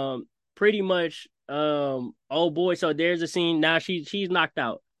 But pretty much oh boy, so there's a scene now she's knocked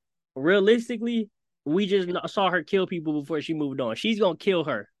out. Realistically, we just saw her kill people before she moved on. She's gonna kill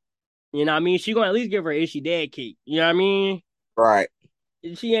her. You know what I mean? She's gonna at least give her an is she dead kick. You know what I mean? Right.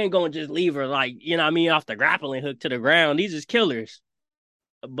 She ain't gonna just leave her like, you know what I mean, off the grappling hook to the ground. These is killers.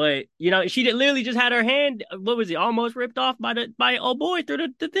 But she did literally just had her hand, what was it, almost ripped off by oh boy through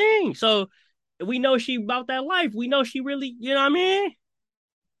the thing. So we know she about that life. We know she really, you know what I mean?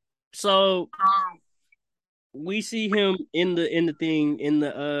 So we see him in the thing in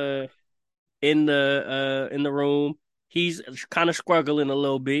the room. He's kind of struggling a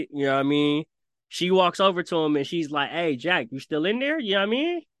little bit, you know what I mean? She walks over to him and she's like, "Hey, Jack, you still in there? You know what I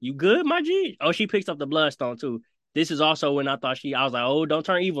mean? You good, my G?" Oh, she picks up the bloodstone too. This is also when I was like, "Oh, don't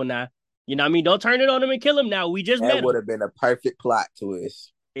turn evil now." You know what I mean? Don't turn it on him and kill him now. We just That met would him. have been a perfect plot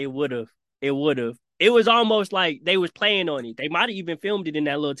twist. It would have. It would have. It was almost like they was playing on it. They might have even filmed it in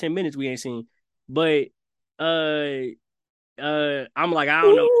that little 10 minutes we ain't seen. But uh I'm like, I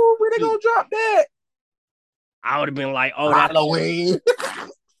don't know. Ooh, where they gonna drop that? I would have been like, oh, that's Halloween.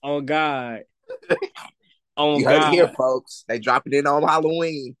 oh God. Oh You heard it here, God. folks. They dropping it on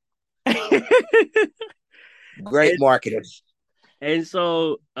Halloween. and, Great marketing. and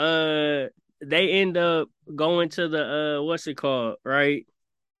so they end up going to the what's it called, right?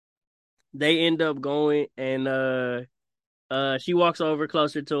 They end up going and she walks over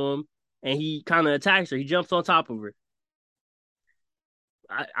closer to him and he kind of attacks her. He jumps on top of her.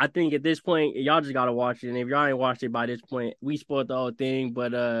 I think at this point, y'all just gotta watch it. And if y'all ain't watched it by this point, we spoiled the whole thing.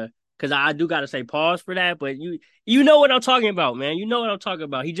 But because I do gotta say pause for that. But you know what I'm talking about, man. You know what I'm talking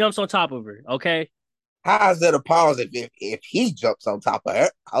about. He jumps on top of her. Okay. How is that a pause if he jumps on top of her?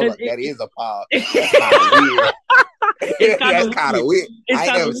 Hold It, up, that is a pause. That's kind of it, weird. it's kind That's of kind weird. of weird. It's I ain't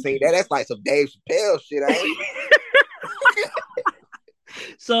kind never of seen that. That's like some Dave Chappelle shit, ain't it?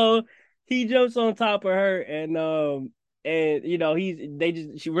 so he jumps on top of her and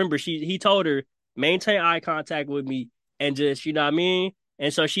she remember he told her maintain eye contact with me and just you know what I mean.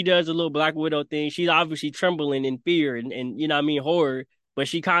 And so she does a little Black Widow thing. She's obviously trembling in fear and you know what I mean, horror, but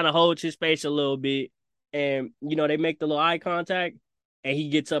she kind of holds his space a little bit. And they make the little eye contact and he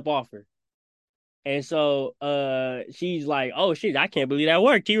gets up off her. And so she's like, "Oh shit, I can't believe that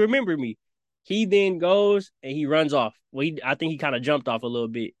worked. He remembered me." He then goes and he runs off. Well, I think he kind of jumped off a little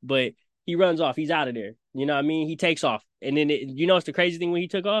bit, but he runs off. He's out of there. You know what I mean? He takes off. And then it's the crazy thing when he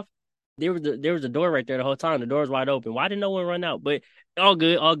took off? There was a door right there the whole time. The door's wide open. Why didn't no one run out? But all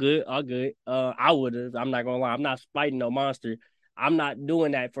good, all good, all good. I would have. I'm not gonna lie. I'm not fighting no monster. I'm not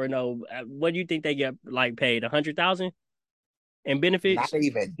doing that for no. What do you think they get like paid? 100,000 in Not benefits?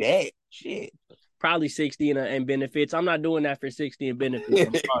 even that. Shit. Probably 60 in benefits. I'm not doing that for 60 in benefits.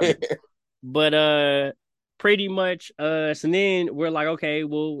 I'm sorry. But pretty much so then we're like, okay,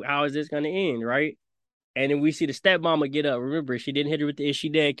 well, how is this gonna end, right? And then we see the stepmama get up. Remember, she didn't hit her with the "is she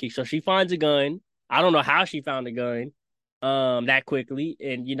dead" kick. So she finds a gun. I don't know how she found a gun that quickly.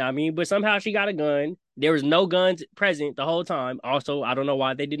 And you know what I mean? But somehow she got a gun. There was no guns present the whole time. Also, I don't know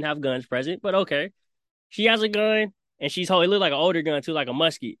why they didn't have guns present, but okay. She has a gun and she's holding it looked like an older gun too, like a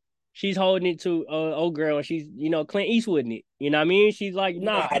musket. She's holding it to old girl and she's, Clint Eastwooding it. You know what I mean? She's like,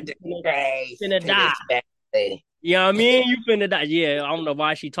 nah, Not you finna to die. this day. You know what I mean? You finna die. Yeah, I don't know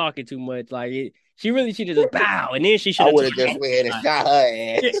why she talking too much. Like she really should just bow, and then she should I have would took have just that went ahead and shot. shot her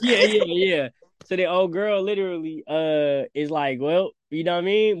Yeah, ass. yeah, yeah, yeah. So the old girl literally is like, well, you know what I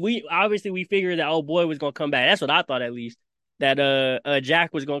mean? We obviously we figured that old boy was gonna come back. That's what I thought at least. That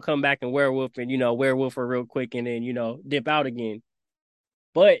Jack was gonna come back and werewolf and werewolf her real quick and then dip out again.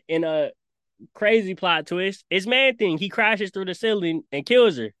 But in a crazy plot twist, it's Man Thing. He crashes through the ceiling and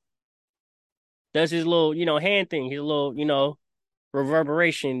kills her. Does his little hand thing, his little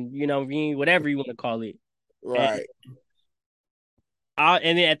reverberation, what I mean, whatever you want to call it. And Right.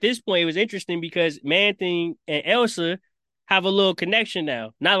 and then at this point, it was interesting because Man Thing and Elsa have a little connection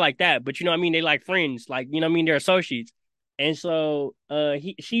now. Not like that, but you know what I mean? They like friends, like you know what I mean? They're associates. And so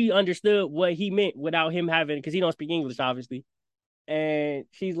she understood what he meant without him having because he don't speak English, obviously. And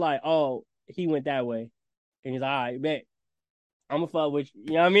she's like, oh, he went that way. And he's like, all right, bet. I'm gonna fuck with you.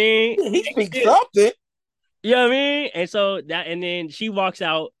 You know what I mean? He speaks something. You know what I mean? And so and then she walks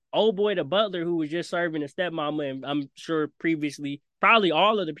out. Old boy, the butler, who was just serving the stepmama, and I'm sure previously, probably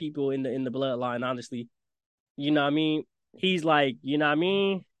all of the people in the bloodline, honestly. You know what I mean? He's like, you know what I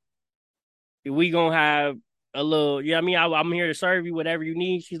mean? We gonna have a little, you know what I mean? I'm here to serve you, whatever you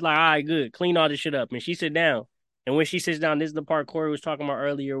need. She's like, all right, good. Clean all this shit up. And she sit down. And when she sits down, this is the part Corey was talking about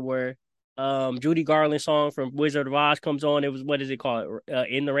earlier where Judy Garland song from Wizard of Oz comes on. It was, what is it called?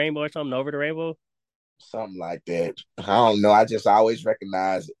 In the Rainbow or something? Over the Rainbow? Something like that. I don't know. I just always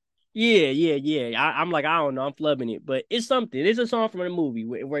recognize it. Yeah, yeah, yeah. I'm like, I don't know, I'm flubbing it, but it's something. It's a song from a movie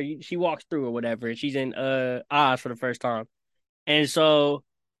where she walks through or whatever, and she's in Oz for the first time, and so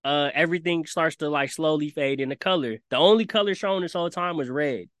everything starts to like slowly fade into color. The only color shown this whole time was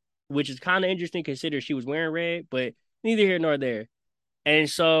red, which is kind of interesting considering she was wearing red, but neither here nor there. And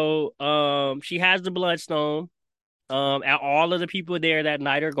so she has the bloodstone. And all of the people there that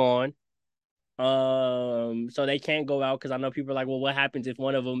night are gone. So they can't go out because I know people are like, well, what happens if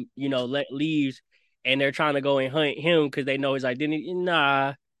one of them, leaves and they're trying to go and hunt him because they know his identity?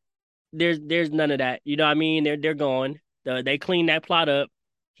 Nah, there's none of that. You know what I mean? They're gone. They clean that plot up.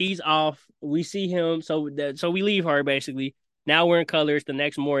 He's off. We see him. So we leave her basically. Now we're in colors. The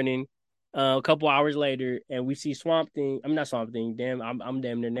next morning, a couple hours later, and we see Swamp Thing. I'm not Swamp Thing. Damn, I'm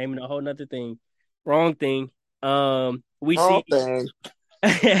damn near naming a whole nother thing. Wrong thing. We Wrong see thing.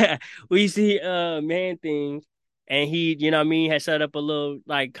 we see Man Thing and he, you know what I mean, has set up a little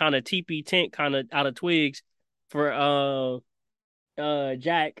like kind of teepee tent kind of out of twigs for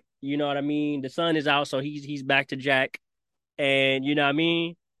Jack, you know what I mean? The sun is out, so he's back to Jack. And you know what I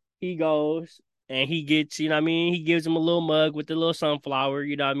mean? He goes and he gets, you know what I mean, he gives him a little mug with the little sunflower,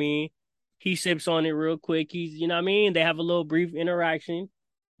 you know what I mean? He sips on it real quick. He's, you know what I mean? They have a little brief interaction,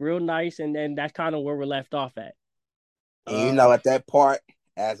 real nice, and then that's kind of where we're left off at. And you Uh know, at that part,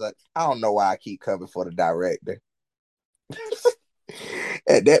 I don't know why I keep coming for the director.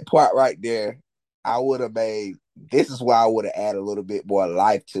 At that part right there, I would have made. This is why I would have added a little bit more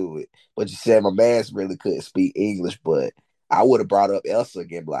life to it. But you said my man's really couldn't speak English, but I would have brought up Elsa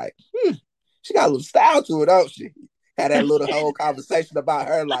again, like, she got a little style to it, don't she? Had that little whole conversation about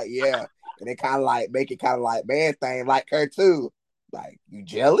her, like, yeah, and it kind of like make it kind of like Man Thing like her too. Like, you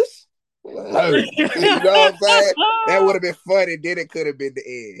jealous? You know what I'm saying? That would have been funny. Then it could have been the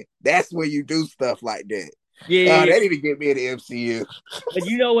end. That's when you do stuff like that. yeah, yeah, yeah. They didn't even get me in the MCU. But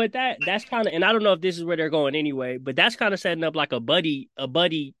you know what that's kind of, and I don't know if this is where they're going anyway, but that's kind of setting up like a buddy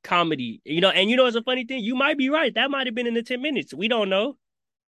comedy, and it's a funny thing. You might be right. That might have been in the 10 minutes. We don't know.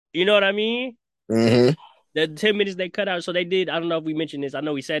 You know what I mean? Mm-hmm. The 10 minutes they cut out. So they did. I don't know if we mentioned this. I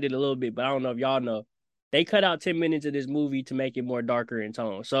know we said it a little bit, but I don't know if y'all know. They cut out 10 minutes of this movie to make it more darker in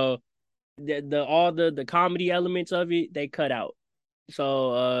tone. So the all the comedy elements of it they cut out.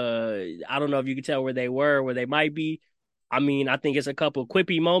 So I don't know if you can tell where they were, where they might be. I mean, I think it's a couple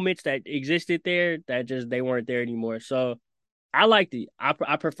quippy moments that existed there that just they weren't there anymore. So I liked it.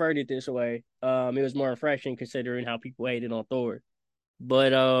 I preferred it this way. It was more refreshing considering how people hated on Thor.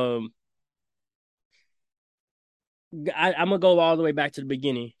 But I'm gonna go all the way back to the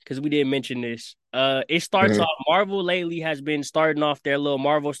beginning because we didn't mention this. It starts Mm-hmm. off. Marvel lately has been starting off their little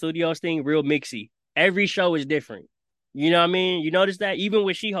Marvel Studios thing real mixy. Every show is different. You know what I mean? You notice that even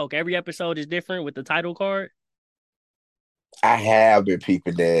with She-Hulk, every episode is different with the title card. I have been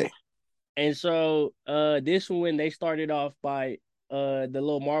peeping that. And so this one they started off by the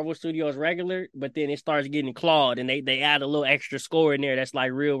little Marvel Studios regular, but then it starts getting clawed and they add a little extra score in there that's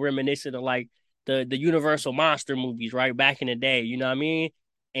like real reminiscent of like the Universal monster movies, right? Back in the day, you know what I mean?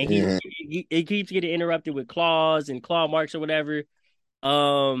 And Mhm. it keeps getting interrupted with claws and claw marks or whatever.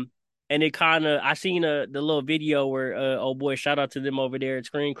 Um and it kind of I seen the little video where oh boy, shout out to them over there at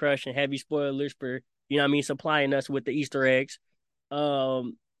Screen Crush and Heavy Spoilers for, you know what I mean, supplying us with the Easter eggs.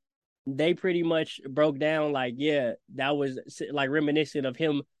 Um they pretty much broke down like, yeah, that was like reminiscent of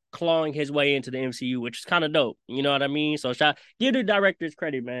him clawing his way into the MCU, which is kind of dope. You know what I mean? So give the directors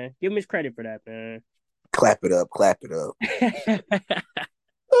credit, man. Give him his credit for that, man. Clap it up, clap it up.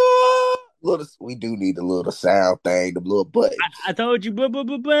 Little, we do need a little sound thing, the little buttons. I told you, blah, blah,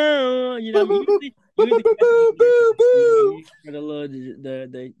 blah, blah. You know what I Boop, mean? boop, boop, Usually boop, you have to boop, get there boop, you know what I boop. mean? For the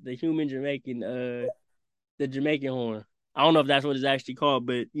little the human Jamaican the Jamaican horn. I don't know if that's what it's actually called,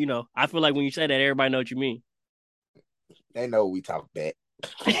 but you know, I feel like when you say that, everybody know what you mean. They know we talk back.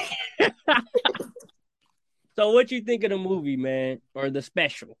 So what you think of the movie, man, or the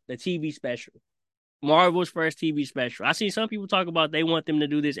special, the TV special, Marvel's first TV special? I see some people talk about they want them to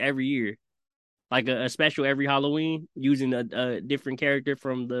do this every year, like a special every Halloween using a different character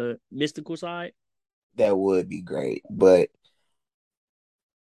from the mystical side. That would be great. But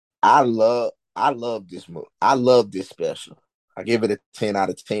I love this movie. I love this special. I give it a 10 out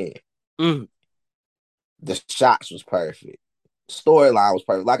of 10. Mm. The shots was perfect. Storyline was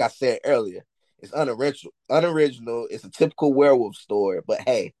perfect. Like I said earlier, it's unoriginal. It's a typical werewolf story, but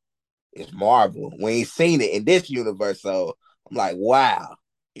hey, it's Marvel. We ain't seen it in this universe, so I'm like, wow.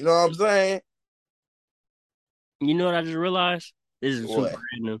 You know what I'm saying? You know what I just realized? This is super What?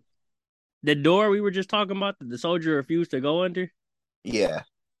 random. The door we were just talking about that the soldier refused to go under, Yeah.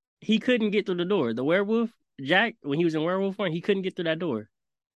 he couldn't get through the door. The werewolf, Jack, when he was in werewolf form, he couldn't get through that door.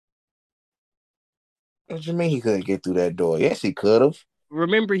 What you mean he couldn't get through that door? Yes, he could have.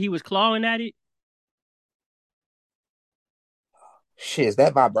 Remember, he was clawing at it. Shit, is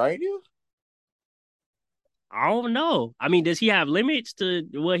that vibranium? I don't know. I mean, does he have limits to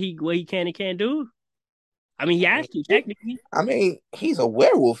what he can and can't do? I mean, he I has mean, to technically. he's a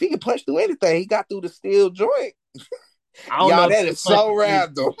werewolf. He can punch through anything. He got through the steel joint. I don't know Y'all, if that he is can punch so through.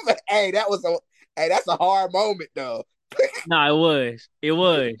 random. Hey, that's a hard moment though. No, it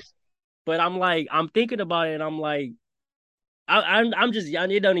was. But I'm thinking about it, and I'm like, I'm just,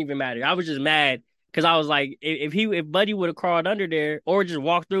 it don't even matter. I was just mad because I was like, if Buddy would have crawled under there or just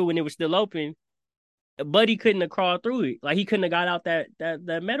walked through when it was still open, Buddy couldn't have crawled through it. Like he couldn't have got out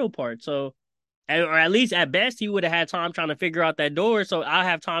that metal part. So, or at least at best, he would have had time trying to figure out that door. So I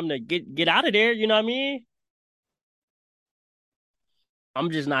have time to get out of there. You know what I mean? I'm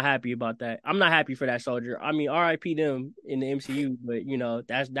just not happy about that. I'm not happy for that soldier. I mean, R.I.P. them in the MCU, but you know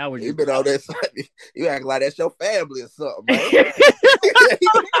that was You just been on that side. You act like that's your family or something, man.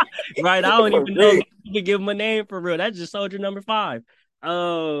 right. I don't For even know if real. you can give him a name for real. That's just soldier number 5.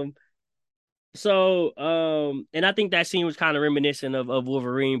 Um. And I think that scene was kind of reminiscent of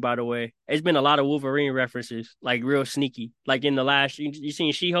Wolverine. By the way, it's been a lot of Wolverine references, like real sneaky. Like in the last, you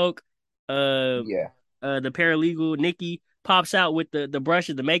seen She-Hulk, uh, Yeah, the paralegal Nikki pops out with the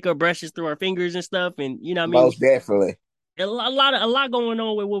brushes, the makeup brushes through her fingers and stuff, and you know what I mean. most definitely. A lot going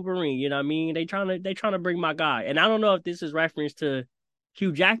on with Wolverine. You know what I mean. They trying to bring my guy, and I don't know if this is reference to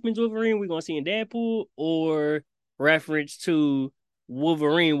Hugh Jackman's Wolverine we're gonna see in Deadpool or reference to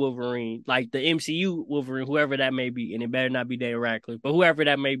Wolverine, like the MCU Wolverine, whoever that may be, and it better not be Daniel Radcliffe, but whoever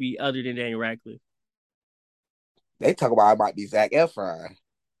that may be other than Daniel Radcliffe. They talk about it might be Zac Efron.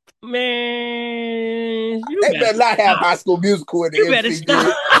 Man, you They better better not have stop. High School Musical in the You better MCU.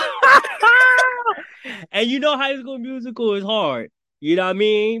 stop. And you know High School Musical is hard. You know what I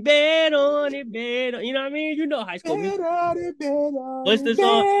mean? Bet on it, bet on. You know what I mean? You know High School Bet Musical. on it, bet What's on the it,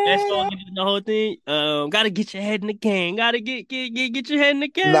 song? That bet song on- is the whole thing. Gotta get your head in the game. Gotta get your head in the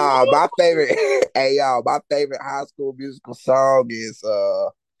game. Nah, my favorite. Hey y'all, my favorite High School Musical song is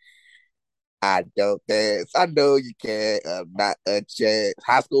I don't dance. I know you can. Not a chance.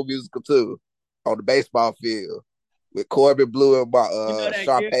 High School Musical too, on the baseball field with Corbin Blue and my You know that good.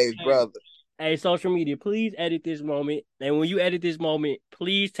 Sharpay's brother. Hey, social media, please edit this moment. And when you edit this moment,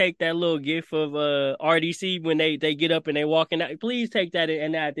 please take that little gif of RDC when they get up and they walking out. Please take that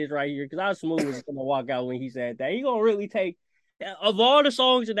and add this right here because I smooth was gonna walk out when he said that. He gonna really take of all the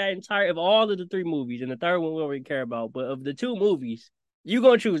songs in that entire of all of the 3 movies, and the third one we don't really care about, but of the 2 movies, you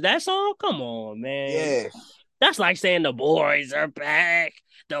gonna choose that song? Come on, man. Yes, That's like saying the boys are back.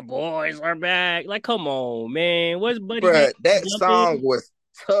 The boys are back. Like, come on, man. What's Buddy bruh, Yankee that song jumping? was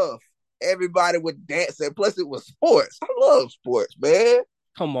tough. Everybody was dancing. Plus, it was sports. I love sports, man.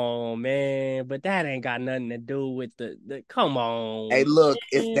 Come on, man. But that ain't got nothing to do with the come Hey, on, look,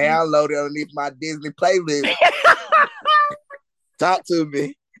 it's man. downloaded underneath my Disney playlist. Talk to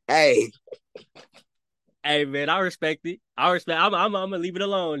me. Hey, Hey man, I respect it. I respect. I'm gonna leave it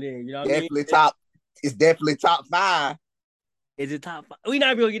alone then. You know what I mean? definitely top. It's definitely top five. Is it top five? We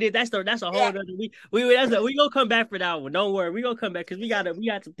not gonna get it. That's a whole Yeah. other we gonna come back for that one. Don't worry, we gonna come back because we got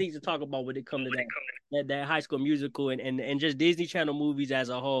some things to talk about when it comes to that High School Musical and just Disney Channel movies as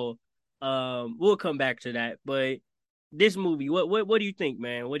a whole. We'll come back to that. But this movie, what do you think,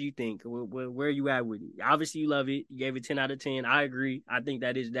 man? What do you think? Where are you at with it? Obviously, you love it. You gave it 10 out of 10. I agree. I think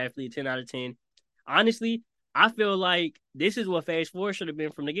that is definitely a 10 out of 10. Honestly, I feel like this is what Phase 4 should have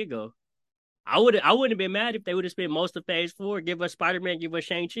been from the get go. I wouldn't have been mad if they would have spent most of Phase 4. Give us Spider-Man, give us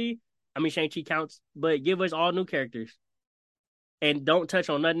Shang-Chi. I mean Shang-Chi counts, but give us all new characters. And don't touch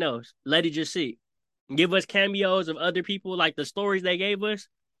on nothing else. Let it just sit. Give us cameos of other people, like the stories they gave us.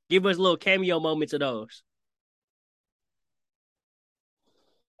 Give us little cameo moments of those.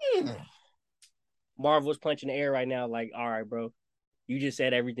 Hmm. Marvel's punching the air right now, like, all right, bro. You just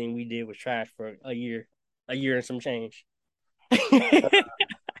said everything we did was trash for a year and some change.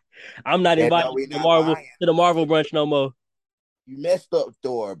 I'm not And no, invited we not lying. To the Marvel brunch no more. You messed up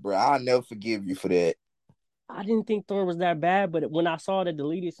Thor, bro. I'll never forgive you for that. I didn't think Thor was that bad, but when I saw the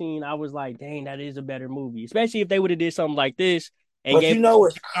deleted scene, I was like, dang, that is a better movie. Especially if they would have did something like this and But gave you know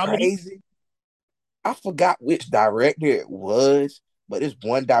what's comedy. crazy? I forgot which director it was, but it's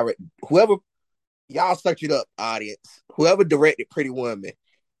one director. Whoever y'all search it up, audience. Whoever directed Pretty Woman,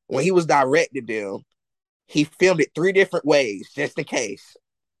 when he was directing them, he filmed it three different ways, just in case.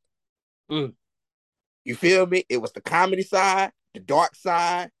 Mm. You feel me? It was the comedy side, the dark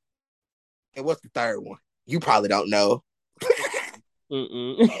side, and what's the third one? You probably don't know. I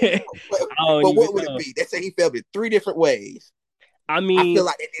but, don't but even what would it know. be? They say he filmed it three different ways. I I mean, feel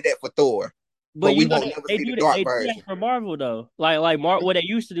like they did that for Thor, but but we you know won't never they see the do that. dark They do that version. for Marvel though. Well, they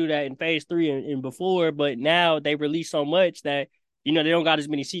used to do that in Phase 3 and before, but now they release so much that they don't got as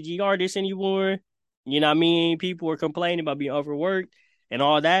many CG artists anymore. You know what I mean? People are complaining about being overworked and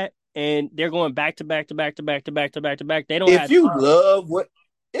all that, and they're going back to back to back to back to back to back to back. They don't If have you love what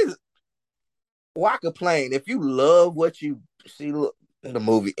is, why complain? If you love what you see, look in the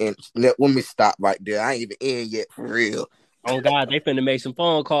movie, and let me stop right there. I ain't even in yet for real. Oh God, they finna make some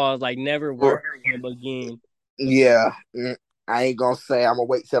phone calls like never work Or, with him again. yeah, I ain't gonna say. I'm gonna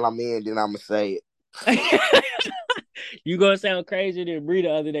wait till I'm in, then I'm gonna say it. You gonna sound crazy than Brie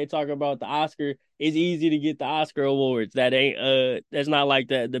the other day talking about the Oscar. It's easy to get the Oscar awards. That ain't that's not like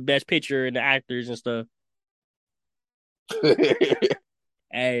the best picture and the actors and stuff.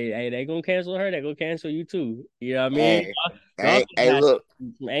 Hey, they gonna cancel her. They gonna cancel you too. You know what I mean? Hey, Y'all hey, got look,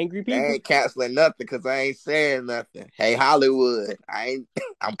 some angry they people. ain't canceling nothing because I ain't saying nothing. Hey, Hollywood, I ain't.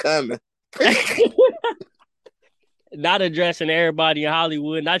 I'm coming. Not addressing everybody in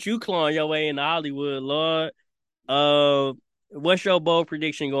Hollywood. Not you clawing your way into Hollywood, Lord. Uh, what's your bold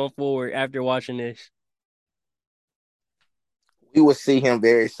prediction going forward after watching this? We will see him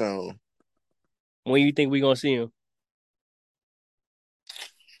very soon. When you think we gonna see him?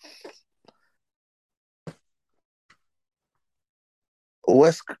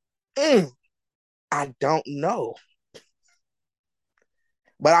 What's? Mm, I don't know,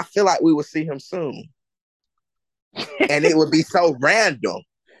 but I feel like we will see him soon, and it would be so random.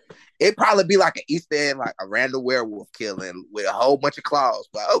 It'd probably be like an Easter egg, like a random werewolf killing with a whole bunch of claws.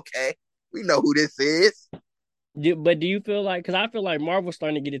 But okay, we know who this is. But do you feel like? Because I feel like Marvel's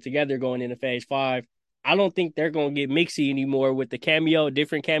starting to get it together going into Phase 5. I don't think they're gonna get mixy anymore with the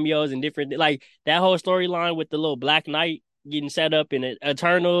different cameos and different like that whole storyline with the little Black Knight getting set up in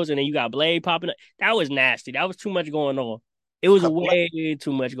Eternals, and then you got Blade popping up. That was nasty. That was too much going on. It was way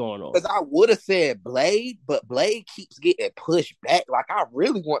too much going on. Because I would have said Blade, but Blade keeps getting pushed back. Like I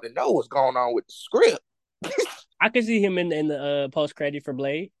really want to know what's going on with the script. I could see him in the post credit for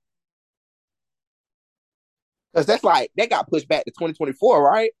Blade. Because that's like they got pushed back to 2024,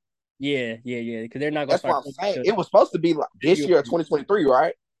 right? Yeah. Because they're not gonna That's what start. I'm saying. It was supposed to be like this year, 2023,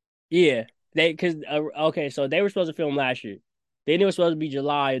 right? Yeah, because okay, so they were supposed to film last year. Then it was supposed to be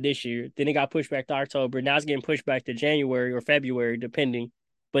July of this year. Then it got pushed back to October. Now it's getting pushed back to January or February, depending.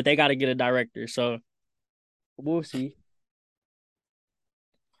 But they got to get a director, so we'll see.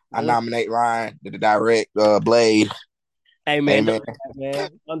 I We'll nominate Ryan to the direct Blade. Hey man, Amen. don't do that,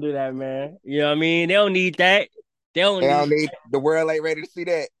 man. Don't do that, man. You know what I mean? They don't need that. They don't They need. don't need the world ain't ready to see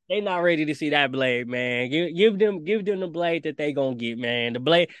that. They not ready to see that blade, man. Give them the blade that they gonna get, man. The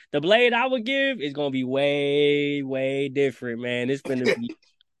blade I would give is gonna be way different, man. It's gonna be.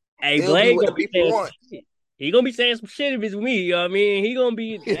 Hey, It'll be Blade what gonna the be people saying some want. shit. he gonna be saying some shit if it's me. You know what I mean? He gonna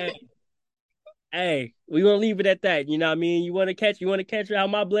be. Hey, we gonna leave it at that. You know what I mean? You wanna catch how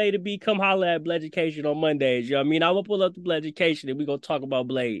my Blade to be? Come holler at Education on Mondays. You know what I mean? I'm gonna pull up the Education and we gonna talk about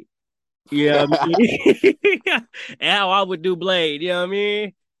Blade. You know what I mean? And how I would do Blade. You know what I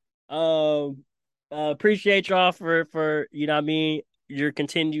mean? Um, appreciate y'all for you know what I mean, your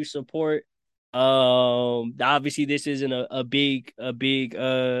continued support. Obviously this isn't a big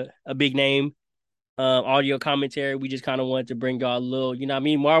name audio commentary. We just kind of wanted to bring y'all a little, you know what I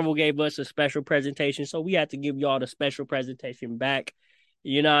mean? Marvel gave us a special presentation, so we had to give y'all the special presentation back.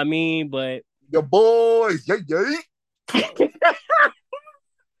 You know what I mean? But your boys, yeah.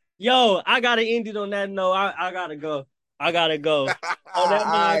 yo, I gotta end it on that note. I gotta go. I gotta go. On that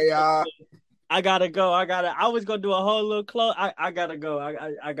note, I gotta go. I was gonna do a whole little close. I gotta go.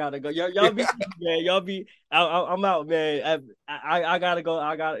 I gotta go. Y'all be man. Y'all be. I'm out, man. I gotta go.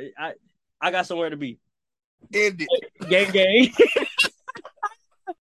 I got somewhere to be. End it. Gang, gang.